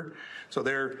quarter. So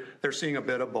they're seeing a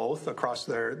bit of both across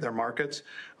their markets.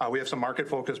 We have some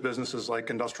market-focused businesses like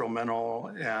industrial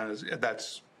mineral, and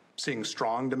that's seeing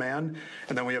strong demand.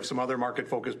 And then we have some other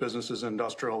market-focused businesses,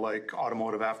 industrial, like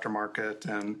automotive aftermarket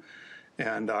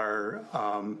and our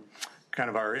kind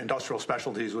of our industrial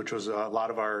specialties, which was a lot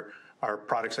of our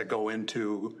products that go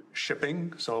into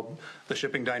shipping. So the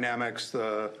shipping dynamics,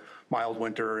 the mild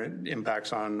winter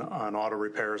impacts on auto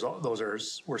repairs,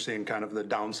 we're seeing kind of the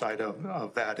downside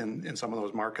of that in some of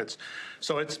those markets.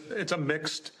 So it's a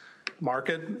mixed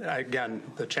market. Again,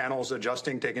 the channel's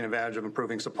adjusting, taking advantage of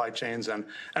improving supply chains, and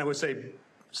I would say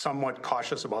somewhat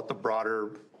cautious about the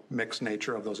broader mixed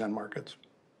nature of those end markets.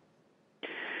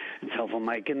 It's helpful,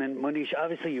 Mike. And then, Munish,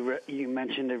 obviously you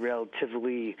mentioned a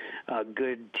relatively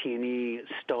good T&E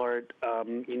start.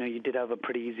 You did have a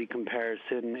pretty easy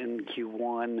comparison in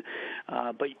Q1.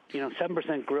 But,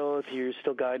 7% growth, you're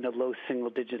still guiding to low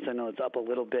single digits. I know it's up a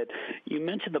little bit. You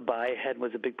mentioned the buy ahead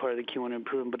was a big part of the Q1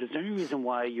 improvement, but is there any reason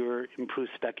why your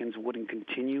improved spec-ins wouldn't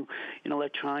continue in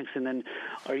electronics? And then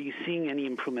are you seeing any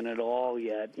improvement at all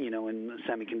yet, in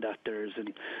semiconductors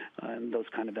and those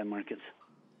kind of end markets?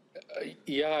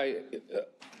 Yeah,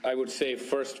 I would say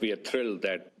first we are thrilled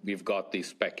that we've got these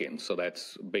spec-ins, so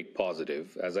that's a big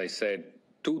positive. As I said,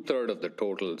 2/3 of the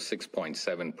total,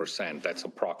 6.7%, that's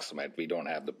approximate. We don't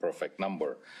have the perfect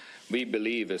number. We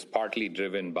believe is partly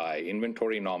driven by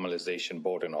inventory normalization,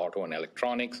 both in auto and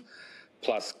electronics,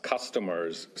 plus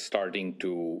customers starting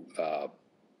to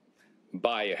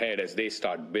buy ahead as they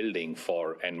start building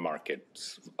for end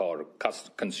markets or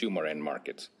consumer end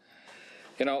markets.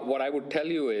 What I would tell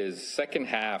you is second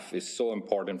half is so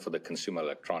important for the consumer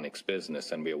electronics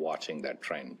business, and we are watching that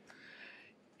trend.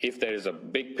 If there is a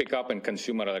big pickup in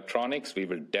consumer electronics, we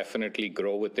will definitely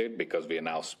grow with it because we are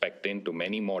now spec'd into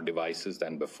many more devices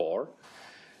than before.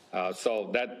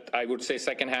 So that, I would say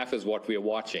second half is what we are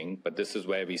watching, but this is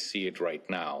where we see it right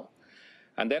now.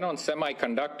 And then on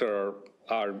semiconductor,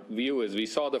 our view is we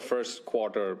saw the first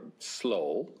quarter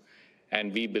slow,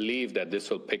 and we believe that this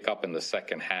will pick up in the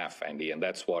second half, Andy, and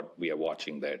that's what we are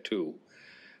watching there too.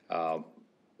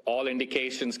 All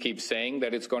indications keep saying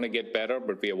that it's going to get better,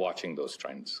 but we are watching those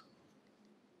trends.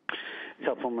 It's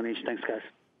helpful, Munish. Thanks, guys.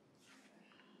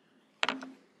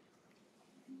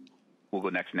 We'll go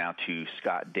next now to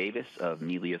Scott Davis of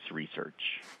Melius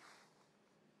Research.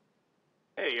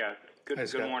 Hey,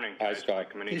 good morning. Hi,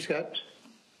 Scott. Hey, Scott.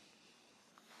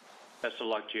 Best of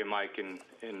luck to you, Mike, in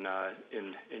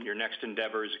your next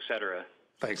endeavors, et cetera.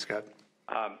 Thanks, Scott.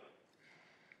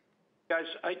 Guys,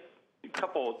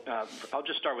 I'll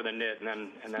just start with a nit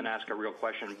and then ask a real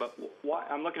question. But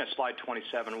I'm looking at slide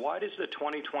 27. Why does the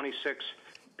 2026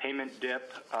 payment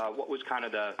dip? What was kind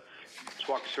of just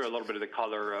walk us through a little bit of the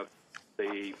color of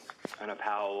the kind of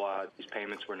how these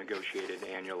payments were negotiated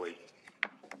annually.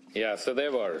 Yeah, so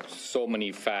there were so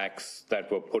many facts that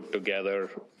were put together.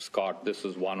 Scott, this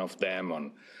is one of them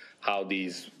on how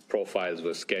these profiles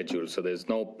were scheduled. So there's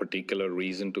no particular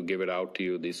reason to give it out to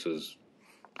you. This was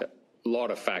a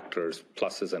lot of factors,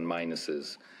 pluses and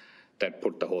minuses, that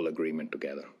put the whole agreement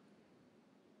together.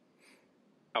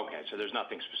 Okay, so there's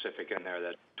nothing specific in there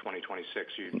that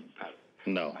 2026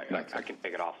 No. I can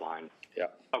take it offline. Yeah.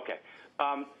 Okay.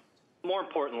 More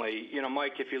importantly,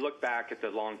 Mike, if you look back at the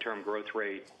long-term growth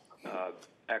rate,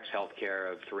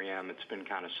 ex-healthcare of 3M, it's been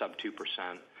kind of sub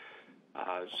 2%,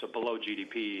 so below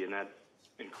GDP, and that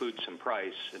includes some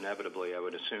price, inevitably, I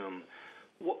would assume.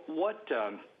 What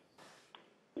do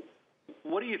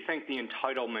you think the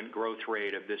entitlement growth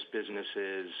rate of this business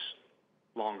is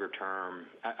longer term?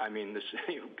 I mean,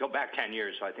 go back 10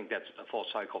 years, so I think that's a full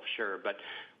cycle for sure. But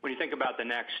when you think about the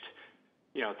next,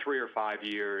 3 or 5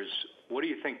 years, what do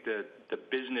you think the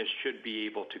business should be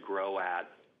able to grow at?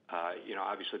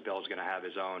 Obviously Bill's going to have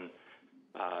his own,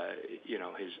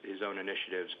 his own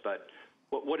initiatives, but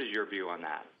What is your view on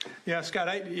that? Yeah, Scott,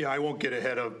 I won't get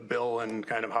ahead of Bill and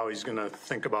kind of how he's going to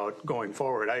think about going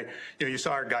forward. You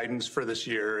saw our guidance for this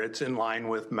year. It's in line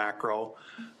with macro.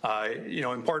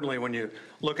 Importantly, when you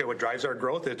look at what drives our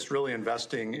growth, it's really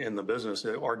investing in the business.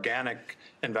 Organic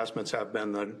investments have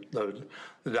been the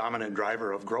dominant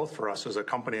driver of growth for us as a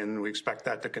company, and we expect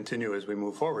that to continue as we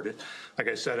move forward. Like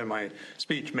I said in my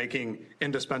speech, making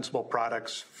indispensable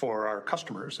products for our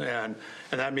customers, and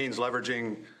that means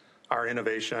leveraging our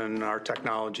innovation, our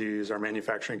technologies, our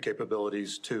manufacturing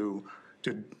capabilities to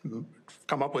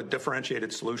come up with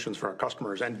differentiated solutions for our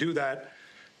customers, and do that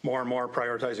more and more,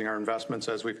 prioritizing our investments,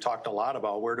 as we've talked a lot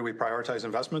about. Where do we prioritize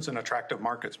investments? In attractive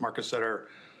markets that are,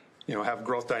 have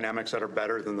growth dynamics that are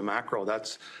better than the macro.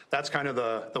 That's kind of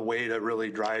the way to really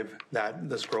drive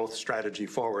this growth strategy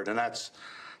forward, and that's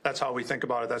how we think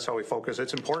about it. That's how we focus.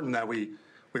 It's important that we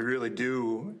really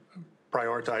do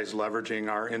prioritize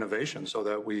leveraging our innovation so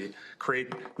that we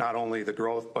create not only the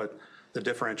growth but the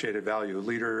differentiated value.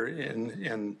 Leader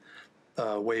in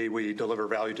the way we deliver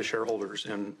value to shareholders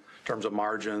in terms of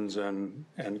margins and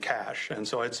cash. And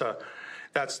so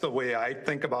that's the way I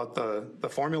think about the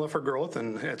formula for growth,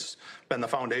 and it's been the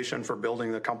foundation for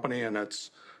building the company, and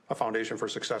it's a foundation for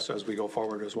success as we go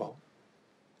forward as well.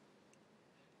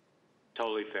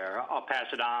 Totally fair. I'll pass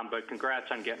it on, but congrats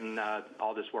on getting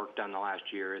all this work done the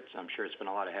last year. I'm sure it's been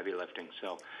a lot of heavy lifting,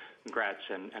 so congrats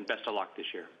and best of luck this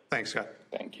year. Thanks, Scott.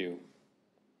 Thank you.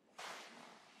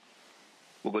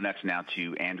 We'll go next now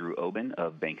to Andrew Obin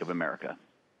of Bank of America.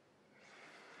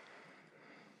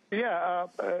 Yeah,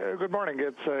 good morning.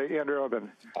 It's Andrew Obin.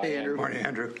 Hey, Andrew. Good morning,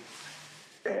 Andrew.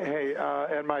 Hey,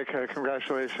 and Mike,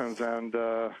 congratulations, and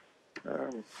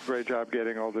great job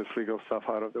getting all this legal stuff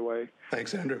out of the way.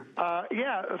 Thanks, Andrew.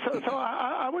 Yeah, so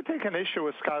I would take an issue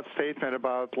with Scott's statement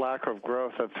about lack of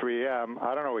growth at 3M.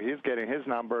 I don't know where he's getting his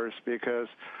numbers, because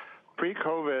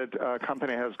pre-COVID,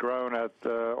 company has grown at,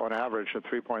 on average, at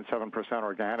 3.7%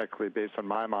 organically based on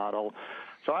my model.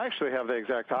 So I actually have the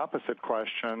exact opposite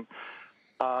question.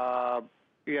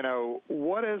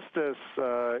 What is this,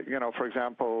 for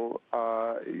example,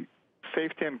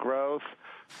 safety and growth,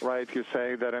 right? You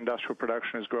say that industrial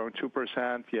production is growing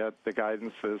 2%, yet the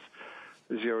guidance is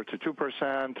 0 to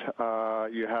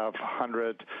 2%. You have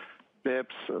 100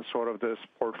 bips, sort of this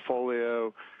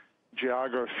portfolio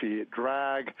geography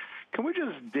drag. Can we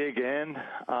just dig in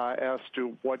as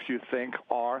to what you think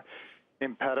are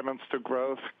impediments to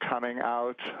growth coming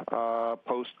out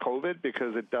post-COVID?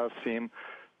 Because it does seem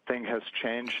thing has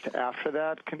changed after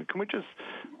that. Can we just,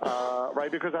 right,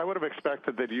 because I would have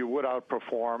expected that you would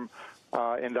outperform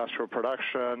industrial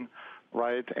production,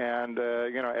 right? And,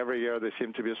 every year there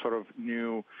seem to be sort of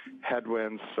new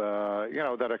headwinds,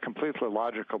 that are completely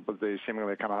logical, but they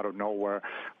seemingly come out of nowhere,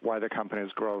 why the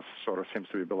company's growth sort of seems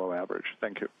to be below average.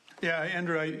 Thank you. Yeah,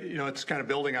 Andrew, it's kind of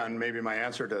building on maybe my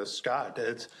answer to Scott.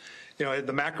 It's,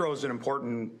 the macro is an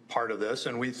important part of this,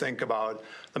 and we think about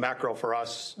the macro for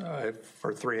us,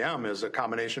 for 3M, is a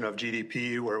combination of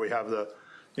GDP, where we have the,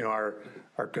 our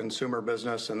consumer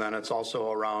business, and then it's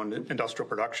also around industrial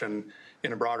production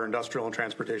in a broader industrial and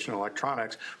transportation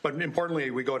electronics. But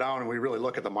importantly, we go down and we really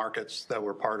look at the markets that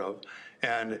we're part of.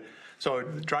 And so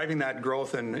driving that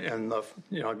growth and the,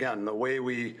 again, the way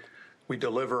we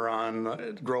deliver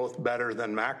on growth better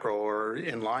than macro or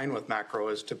in line with macro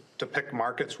is to pick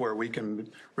markets where we can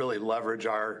really leverage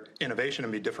our innovation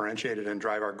and be differentiated and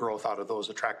drive our growth out of those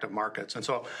attractive markets. And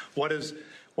so what is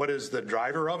the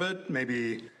driver of it?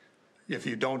 Maybe if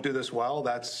you don't do this well,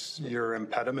 that's your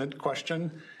impediment question,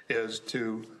 is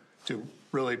to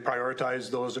really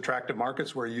prioritize those attractive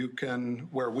markets where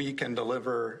we can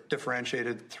deliver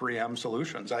differentiated 3M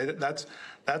solutions. That's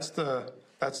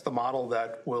the model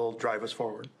that will drive us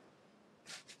forward.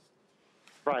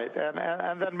 Right,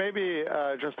 and then maybe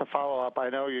just to follow up, I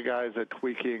know you guys are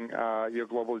tweaking your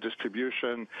global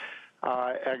distribution,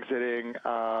 exiting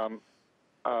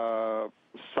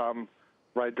some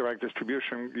direct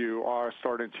distribution. You are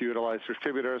starting to utilize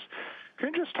distributors.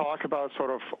 Can you just talk about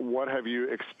sort of what have you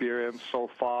experienced so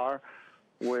far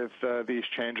with these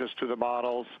changes to the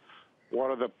models?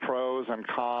 What are the pros and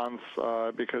cons?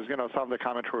 Because, some of the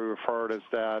commentary we've heard is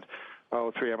that,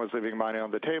 3M is leaving money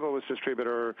on the table with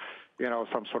distributor,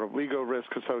 some sort of legal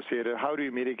risk associated. How do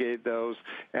you mitigate those,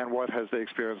 and what has the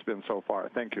experience been so far?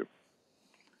 Thank you.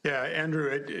 Yeah,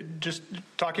 Andrew, just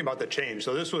talking about the change.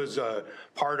 So this was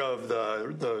part of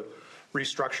the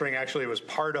restructuring actually was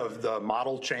part of the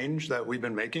model change that we've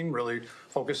been making, really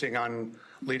focusing on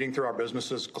leading through our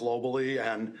businesses globally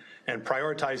and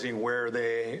prioritizing where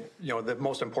they, the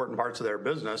most important parts of their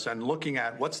business and looking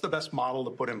at what's the best model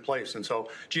to put in place. And so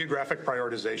geographic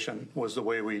prioritization was the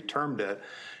way we termed it.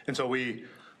 And so we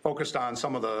focused on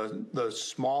some of the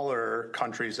smaller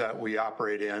countries that we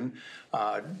operate in.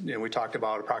 We talked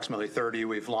about approximately 30.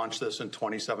 We've launched this in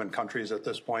 27 countries at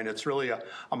this point. It's really a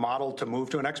model to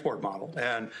move to an export model.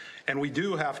 And we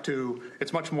do have to,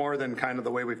 it's much more than kind of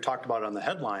the way we've talked about it on the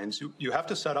headlines. You have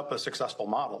to set up a successful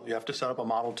model. You have to set up a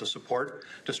model to support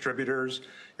distributors.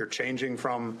 You're changing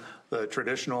from the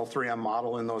traditional 3M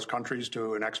model in those countries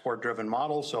to an export-driven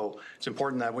model. So it's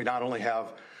important that we not only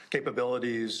have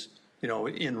capabilities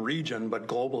in region, but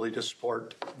globally to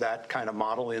support that kind of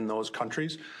model in those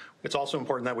countries. It's also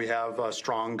important that we have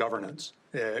strong governance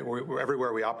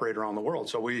everywhere we operate around the world.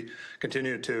 So we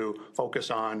continue to focus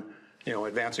on,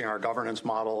 advancing our governance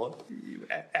model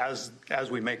as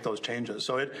we make those changes.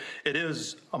 So it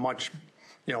is a much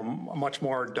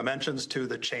more dimensions to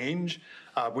the change.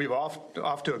 We've off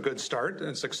to a good start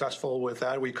and successful with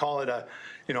that. We call it a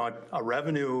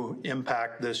revenue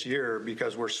impact this year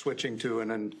because we're switching to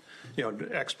an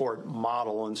export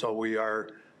model, and so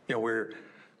we're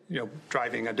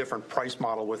driving a different price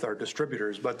model with our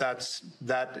distributors. But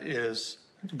that is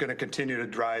going to continue to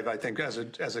drive. I think as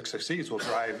it succeeds, will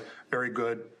drive very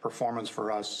good performance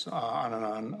for us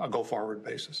on a go forward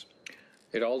basis.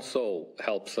 It also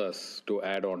helps us to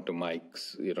add on to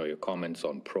Mike's, your comments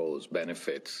on pros,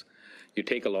 benefits. You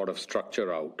take a lot of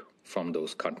structure out from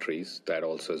those countries. That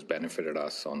also has benefited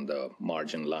us on the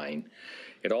margin line.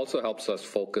 It also helps us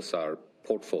focus our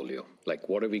portfolio, like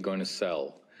what are we going to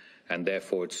sell? And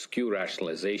therefore, it's SKU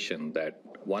rationalization that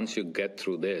once you get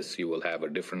through this, you will have a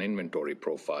different inventory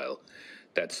profile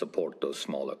that support those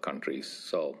smaller countries.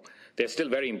 So they're still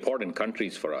very important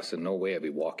countries for us. In no way are we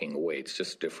walking away. It's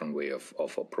just a different way of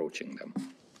approaching them.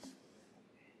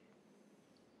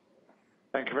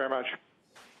 Thank you very much.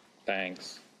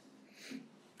 Thanks.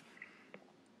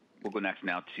 We'll go next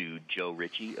now to Joe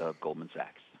Ritchie of Goldman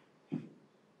Sachs.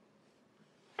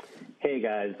 Hey,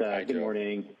 guys. Hi, good Joe.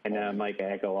 morning. And Mike, I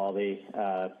echo all the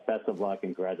best of luck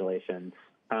and congratulations.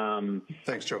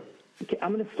 Thanks, Joe. Okay,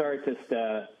 I'm going to start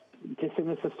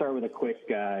start with a quick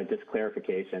just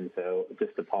clarification. So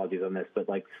just apologies on this, but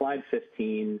like slide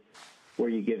 15, where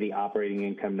you give the operating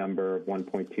income number of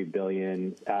 $1.2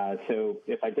 billion. So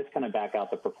if I just kind of back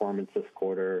out the performance this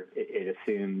quarter, it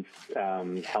assumes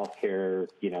healthcare,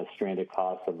 stranded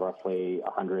costs of roughly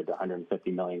 100 to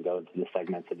 150 million go into the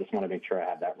segment. So just want to make sure I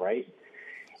have that right.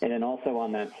 And then also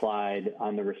on that slide,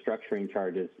 on the restructuring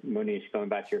charges, Monish, going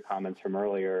back to your comments from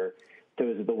earlier, so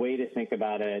is the way to think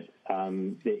about it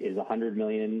is 100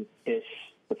 million-ish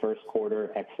the first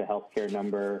quarter, ex the healthcare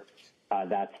number.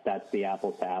 That's the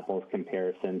apples to apples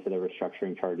comparison to the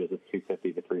restructuring charges of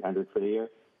 250 to 300 for the year.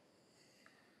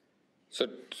 So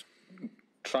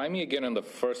try me again on the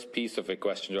first piece of your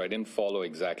question, Joe. I didn't follow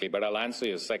exactly, but I'll answer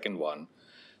your second one.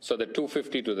 So the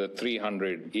 250 to the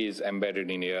 300 is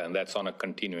embedded in here, and that's on a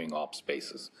continuing ops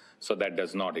basis. So that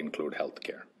does not include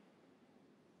healthcare.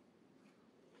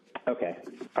 Okay.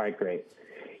 All right, great.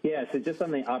 Yeah, so just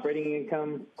on the operating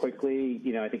income, quickly,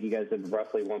 I think you guys did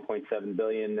roughly $1.7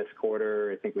 billion this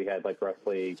quarter. I think we had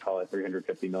roughly, call it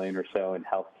 $350 million or so in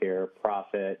healthcare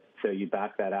profit. So you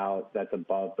back that out, that's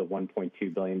above the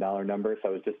 $1.2 billion number. So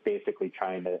I was just basically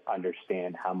trying to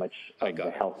understand how much of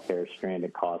the healthcare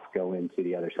stranded costs go into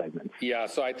the other segments. Yeah,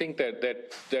 so I think that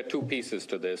there are two pieces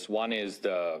to this. One is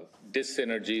the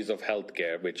dyssynergies of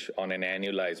healthcare, which on an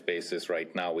annualized basis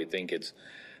right now, we think it's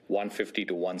 150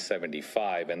 to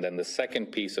 175. And then the second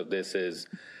piece of this is,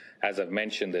 as I've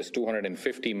mentioned, there's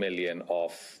 $250 million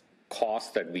of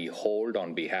costs that we hold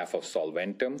on behalf of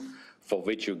Solventum, for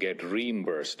which you get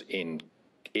reimbursed in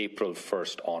April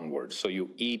 1st onwards. So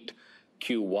you eat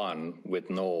Q1 with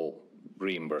no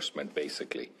reimbursement,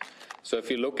 basically. So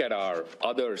if you look at our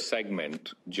other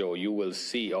segment, Joe, you will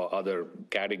see, or other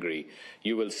category,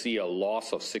 you will see a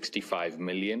loss of $65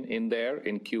 million in there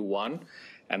in Q1.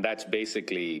 And that's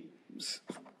basically,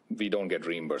 we don't get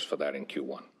reimbursed for that in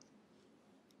Q1.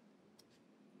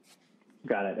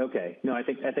 Got it. Okay. No, I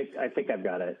think I've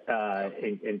got it,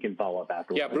 and can follow up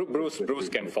afterwards. Yeah, Bruce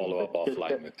can follow up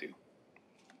offline with you.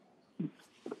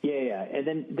 Yeah. And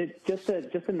then just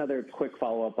another quick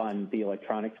follow up on the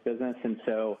electronics business. And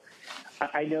so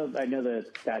I know the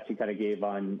stats you kind of gave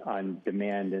on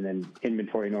demand and then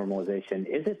inventory normalization.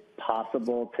 Is it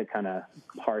possible to kind of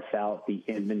parse out the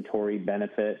inventory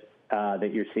benefit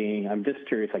that you're seeing? I'm just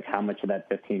curious, how much of that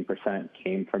 15%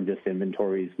 came from just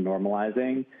inventories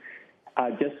normalizing?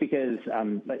 Just because,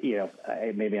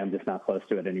 maybe I'm just not close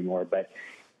to it anymore, but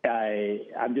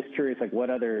I'm just curious, like what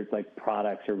other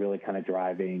products are really kind of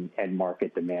driving end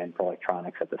market demand for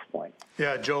electronics at this point?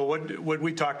 Yeah, Joe, what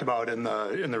we talked about in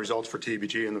the results for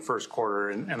TBG in the first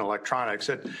quarter in electronics,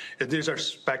 these are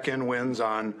spec-in wins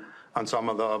on some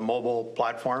of the mobile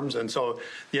platforms, and so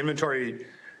the inventory,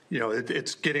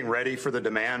 it's getting ready for the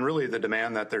demand, really the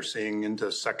demand that they're seeing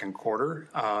into second quarter,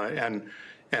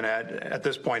 and at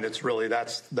this point, it's really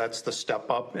that's the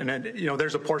step up, and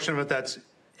there's a portion of it that's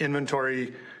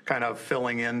inventory kind of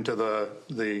filling into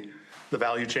the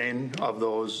value chain of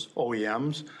those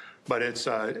OEMs, but it's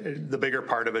the bigger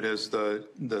part of it is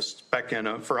the spec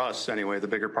in for us anyway. The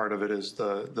bigger part of it is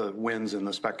the wins in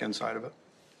the spec in side of it.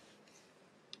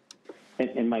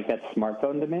 And Mike, that's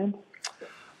smartphone demand?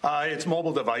 It's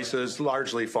mobile devices,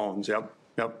 largely phones. Yep,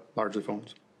 largely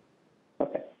phones.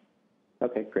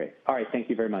 Okay, great. All right,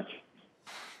 thank you very much.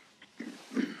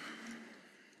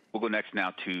 We'll go next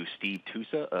now to Steve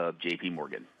Tusa of J.P.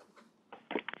 Morgan.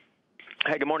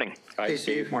 Hey, good morning. Hey,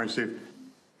 Steve. Morning, Steve.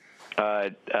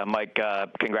 Mike,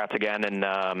 congrats again,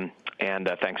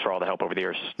 and thanks for all the help over the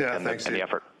years. Yeah, and thanks, and the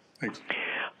effort. Thanks.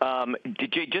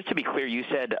 Just to be clear, you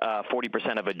said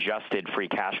 40% of adjusted free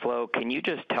cash flow. Can you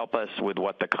just help us with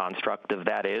what the construct of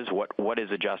that is? What is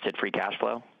adjusted free cash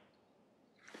flow?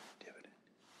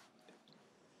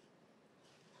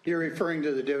 You're referring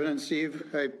to the dividend, Steve,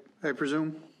 I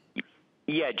presume?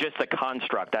 Yeah, just the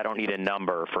construct. I don't need a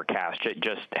number for cash.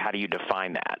 Just how do you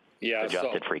define that? Yeah,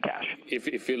 adjusted free cash.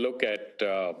 If you look at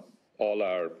all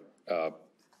our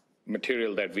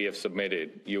material that we have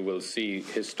submitted, you will see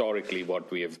historically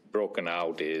what we have broken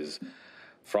out is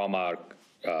from our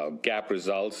GAAP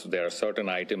results. There are certain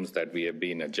items that we have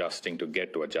been adjusting to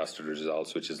get to adjusted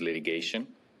results, which is litigation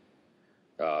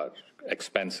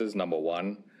expenses, number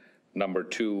one. Number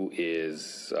two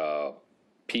is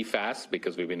PFAS,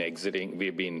 because we've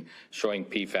been showing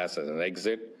PFAS as an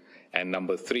exit. And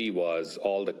number three was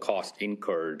all the cost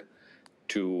incurred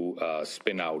to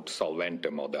spin out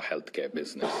Solventum, or the healthcare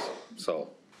business. So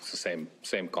it's the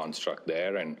same construct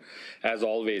there. And as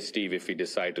always, Steve, if we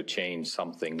decide to change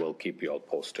something, we'll keep you all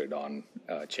posted on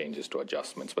changes to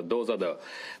adjustments. But those are the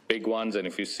big ones. And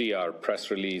if you see our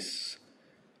press release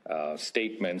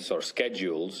statements or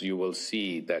schedules, you will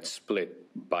see that split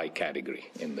by category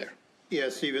in there. Yeah,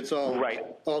 Steve, it's all right.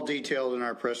 All detailed in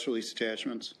our press release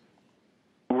attachments.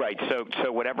 Right.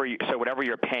 So whatever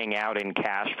you're paying out in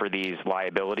cash for these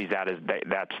liabilities, that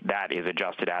is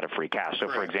adjusted out of free cash. So,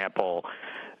 for example,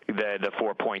 the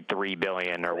 $4.3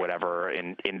 billion or whatever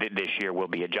in this year will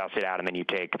be adjusted out, and then you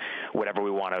take whatever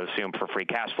we want to assume for free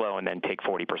cash flow, and then take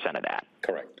 40% of that.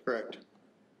 Correct.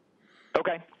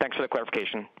 Okay. Thanks for the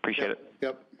clarification. Appreciate it.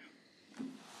 Yep.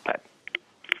 Bye.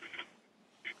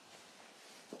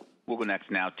 We'll go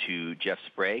next now to Jeff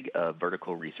Sprague of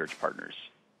Vertical Research Partners.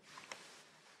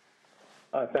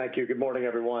 Thank you. Good morning,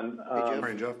 everyone. Good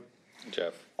morning, Jeff.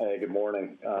 Jeff. Hey, good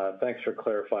morning. Thanks for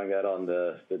clarifying that on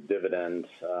the dividend.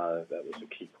 That was a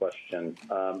key question.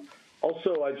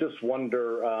 Also, I just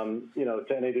wonder,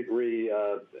 to any degree,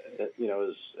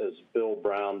 has Bill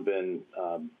Brown been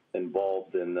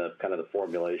involved in the kind of the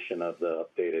formulation of the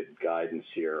updated guidance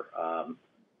here,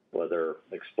 whether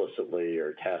explicitly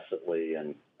or tacitly?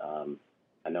 And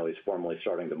I know he's formally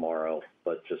starting tomorrow,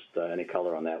 but just any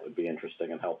color on that would be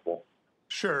interesting and helpful.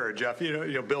 Sure, Jeff.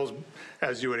 Bill's,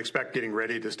 as you would expect, getting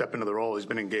ready to step into the role. He's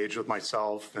been engaged with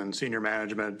myself and senior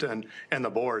management and the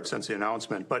board since the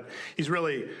announcement. But he's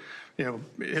really,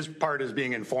 his part is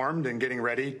being informed and getting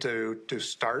ready to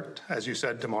start, as you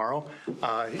said, tomorrow.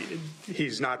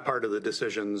 He's not part of the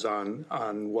decisions on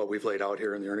what we've laid out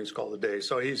here in the earnings call today.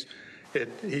 So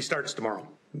he starts tomorrow.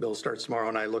 Bill starts tomorrow,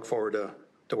 and I look forward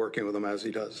to working with him as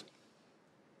he does.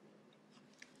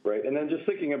 Right. And then just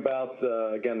thinking about,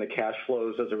 again, the cash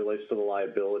flows as it relates to the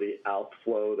liability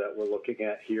outflow that we're looking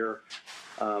at here,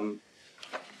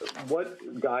 what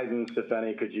guidance, if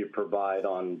any, could you provide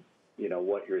on,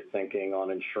 what you're thinking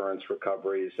on insurance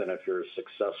recoveries, and if you're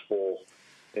successful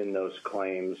in those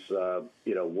claims,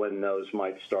 when those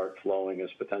might start flowing as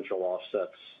potential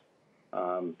offsets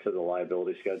to the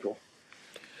liability schedule?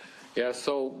 Yeah,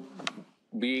 so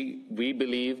we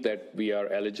believe that we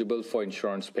are eligible for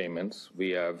insurance payments. We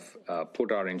have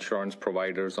put our insurance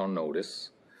providers on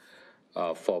notice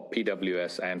for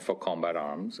PWS and for Combat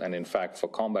Arms. And in fact, for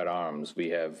Combat Arms,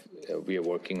 we are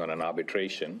working on an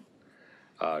arbitration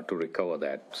to recover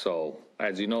that. So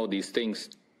as you know, these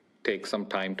things take some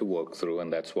time to work through,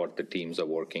 and that's what the teams are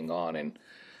working on. And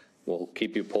we'll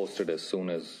keep you posted as soon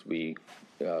as we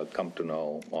come to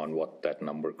know on what that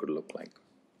number could look like.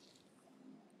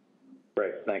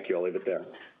 Great. Thank you. I'll leave it there.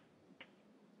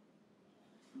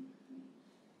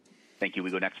 Thank you.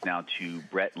 We go next now to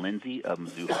Brett Lindsey of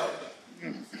Mizuho.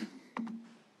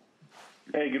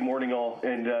 Hey, good morning, all,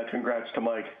 and congrats to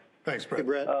Mike. Thanks, Brett. Hey,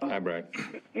 Brett. Hi, Brett.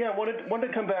 Yeah, I wanted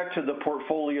to come back to the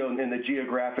portfolio and the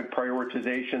geographic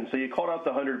prioritization. So you called out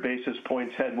the 100 basis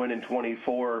points headwind in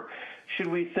 24. Should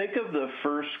we think of the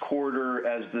first quarter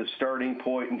as the starting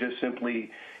point and just simply,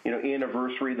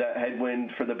 anniversary that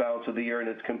headwind for the balance of the year and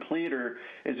it's complete, or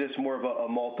is this more of a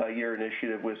multi-year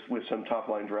initiative with some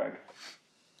top-line drag?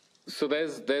 So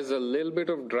there's a little bit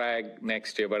of drag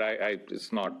next year, but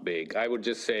it's not big. I would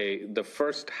just say the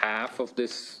first half of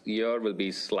this year will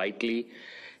be slightly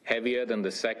heavier than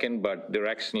the second, but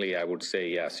directionally, I would say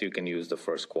yes, you can use the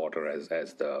first quarter as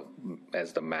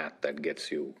the math that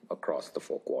gets you across the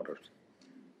 4 quarters.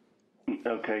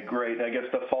 Okay, great. I guess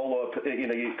the follow-up,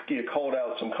 you called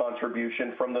out some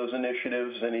contribution from those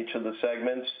initiatives in each of the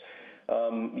segments.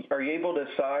 Are you able to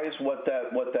size what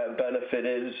that benefit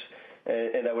is?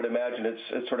 And I would imagine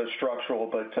it's sort of structural,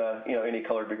 but any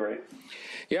color would be great.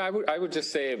 Yeah, I would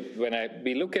just say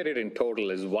we look at it in total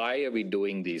is why are we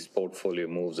doing these portfolio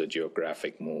moves or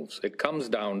geographic moves? It comes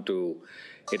down to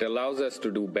it allows us to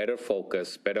do better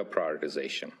focus, better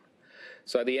prioritization.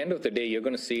 So at the end of the day, you're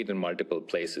going to see it in multiple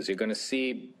places. You're going to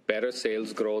see better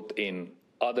sales growth in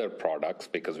other products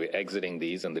because we're exiting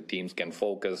these and the teams can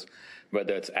focus,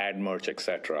 whether it's ad merch, et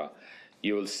cetera.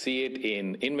 You will see it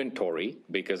in inventory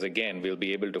because, again, we'll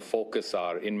be able to focus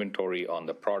our inventory on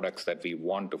the products that we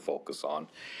want to focus on.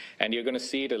 And you're going to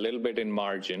see it a little bit in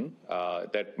margin.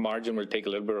 That margin will take a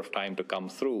little bit of time to come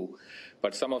through.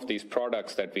 But some of these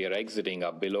products that we are exiting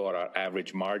are below our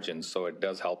average margin, so it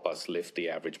does help us lift the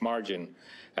average margin.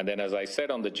 And then, as I said,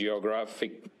 on the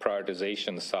geographic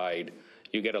prioritization side,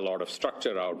 you get a lot of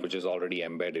structure out, which is already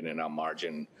embedded in our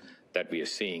margin that we are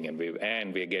seeing, and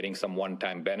we're getting some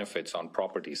one-time benefits on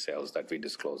property sales that we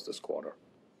disclosed this quarter.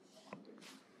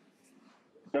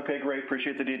 Okay, great.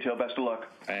 Appreciate the detail. Best of luck.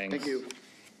 Thanks. Thank you.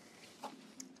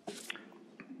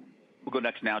 We'll go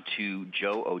next now to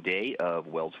Joe O'Dea of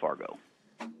Wells Fargo.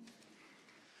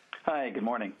 Hi, good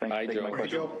morning. Thanks for taking my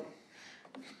question.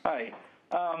 Hi.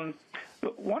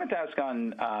 Wanted to ask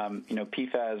on,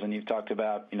 PFAS, and you've talked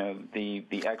about,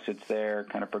 the exits there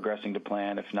kind of progressing to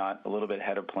plan, if not a little bit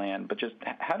ahead of plan. But just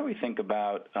how do we think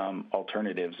about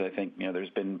alternatives? I think,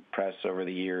 there's been press over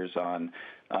the years on,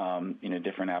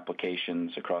 different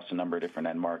applications across a number of different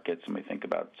end markets, and we think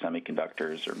about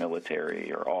semiconductors or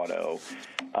military or auto.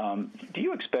 Do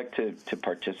you expect to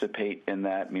participate in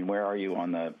that? I mean, where are you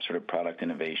on the sort of product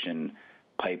innovation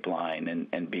pipeline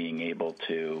and being able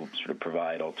to sort of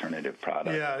provide alternative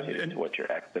products to what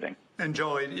you're exiting? And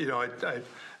Joe,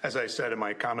 as I said in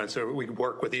my comments, we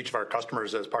work with each of our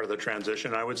customers as part of the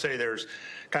transition. I would say there's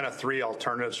kind of 3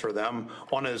 alternatives for them.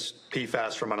 One is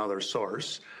PFAS from another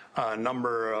source. A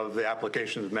number of the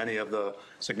applications, many of the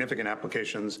significant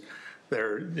applications,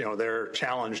 they're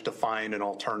challenged to find an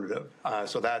alternative.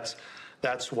 So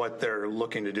that's what they're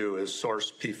looking to do is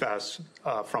source PFAS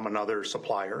from another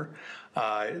supplier.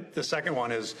 The second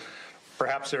one is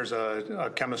perhaps there's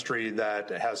a chemistry that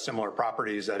has similar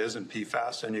properties that isn't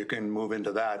PFAS, and you can move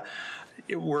into that.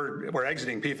 We're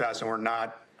exiting PFAS, and we're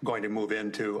not going to move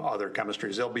into other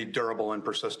chemistries. They'll be durable and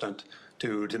persistent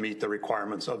to meet the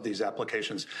requirements of these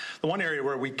applications. The one area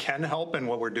where we can help and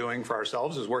what we're doing for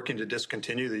ourselves is working to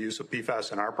discontinue the use of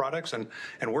PFAS in our products, and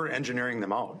we're engineering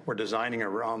them out. We're designing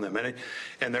around them.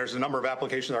 And there's a number of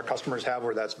applications our customers have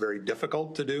where that's very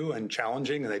difficult to do and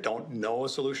challenging, and they don't know a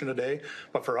solution today.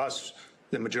 But for us,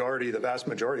 the vast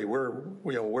majority,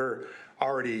 we're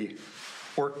already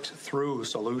worked through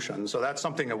solutions. So that's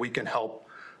something that we can help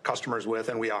customers with,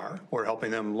 and we're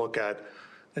helping them look at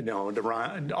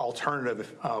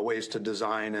alternative ways to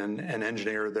design and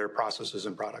engineer their processes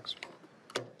and products.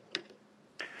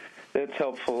 That's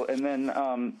helpful. And then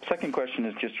second question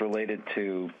is just related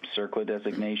to CERCLA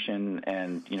designation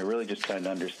and, really just trying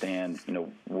to understand,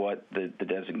 what the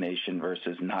designation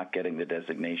versus not getting the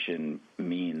designation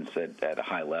means at a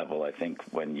high level. I think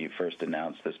when you first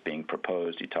announced this being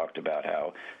proposed, you talked about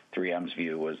how 3M's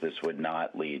view was this would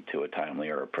not lead to a timely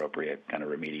or appropriate kind of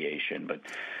remediation. But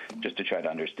just to try to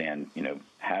understand,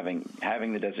 having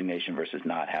the designation versus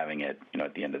not having it,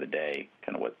 at the end of the day,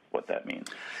 kind of what that means.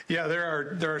 Yeah,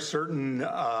 there are certain,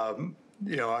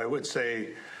 I would say,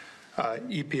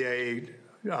 EPA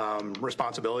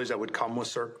responsibilities that would come with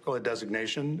CERCLA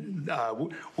designation.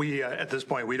 We at this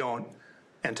point, we don't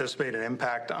anticipate an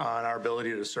impact on our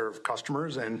ability to serve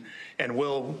customers, and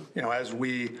we'll, as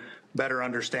we better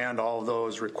understand all of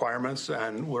those requirements,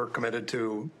 and we're committed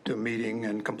to meeting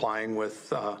and complying with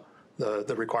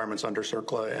the requirements under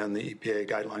CERCLA and the EPA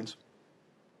guidelines.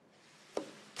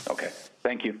 Okay,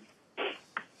 thank you.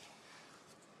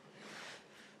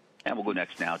 And we'll go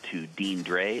next now to Deane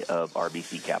Dray of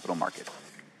RBC Capital Markets.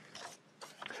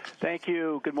 Thank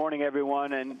you. Good morning,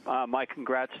 everyone, and my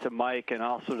congrats to Mike and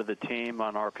also to the team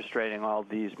on orchestrating all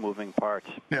these moving parts.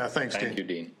 Yeah, thanks, Dean. Thank you,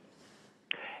 Dean.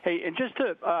 Hey, and just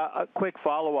a quick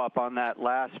follow-up on that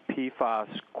last PFAS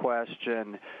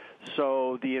question.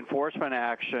 So the enforcement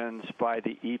actions by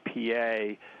the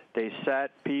EPA, they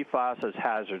set PFAS as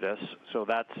hazardous, so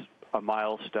that's a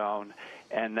milestone,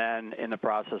 and then in the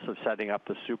process of setting up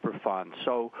the Superfund.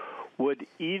 So would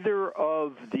either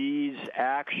of these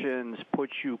actions put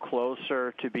you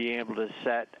closer to being able to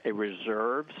set a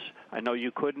reserves? I know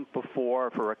you couldn't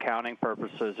before for accounting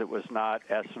purposes. It was not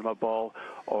estimable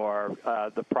or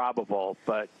the probable,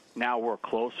 but now we're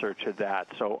closer to that.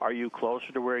 So are you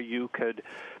closer to where you could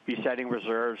be setting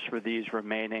reserves for these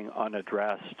remaining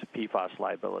unaddressed PFAS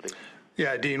liabilities?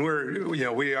 Yeah, Dean,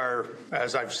 we are,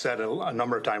 as I've said a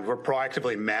number of times, we're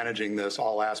proactively managing this,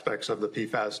 all aspects of the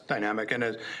PFAS dynamic.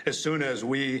 And as soon as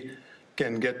we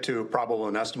can get to probable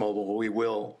and estimable, we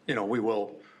will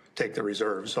take the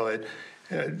reserve. So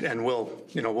and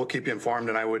we'll keep you informed,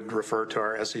 and I would refer to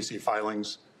our SEC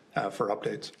filings for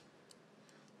updates.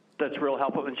 That's real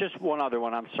helpful. And just one other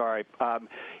one, I'm sorry.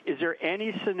 Is there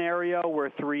any scenario where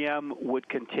 3M would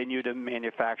continue to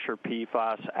manufacture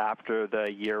PFAS after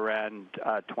the year-end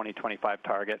 2025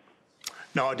 target?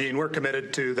 No, Dean, we're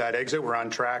committed to that exit. We're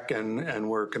on track, and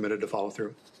we're committed to follow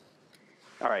through.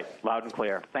 All right, loud and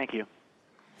clear. Thank you.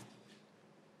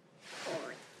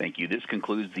 Thank you. This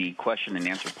concludes the question and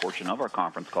answer portion of our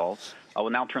conference call. I will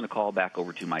now turn the call back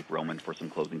over to Mike Roman for some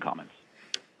closing comments.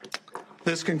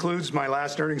 This concludes my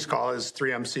last earnings call as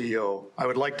 3M CEO. I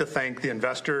would like to thank the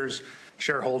investors,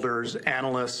 shareholders,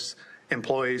 analysts,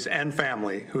 employees, and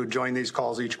family who join these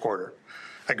calls each quarter.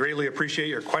 I greatly appreciate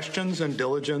your questions and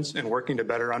diligence in working to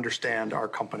better understand our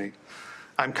company.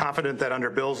 I'm confident that under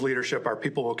Bill's leadership, our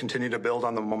people will continue to build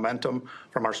on the momentum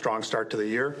from our strong start to the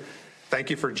year.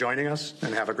 Thank you for joining us,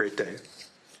 and have a great day.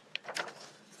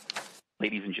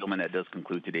 Ladies and gentlemen, that does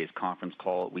conclude today's conference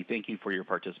call. We thank you for your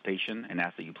participation and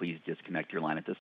ask that you please disconnect your line at this time.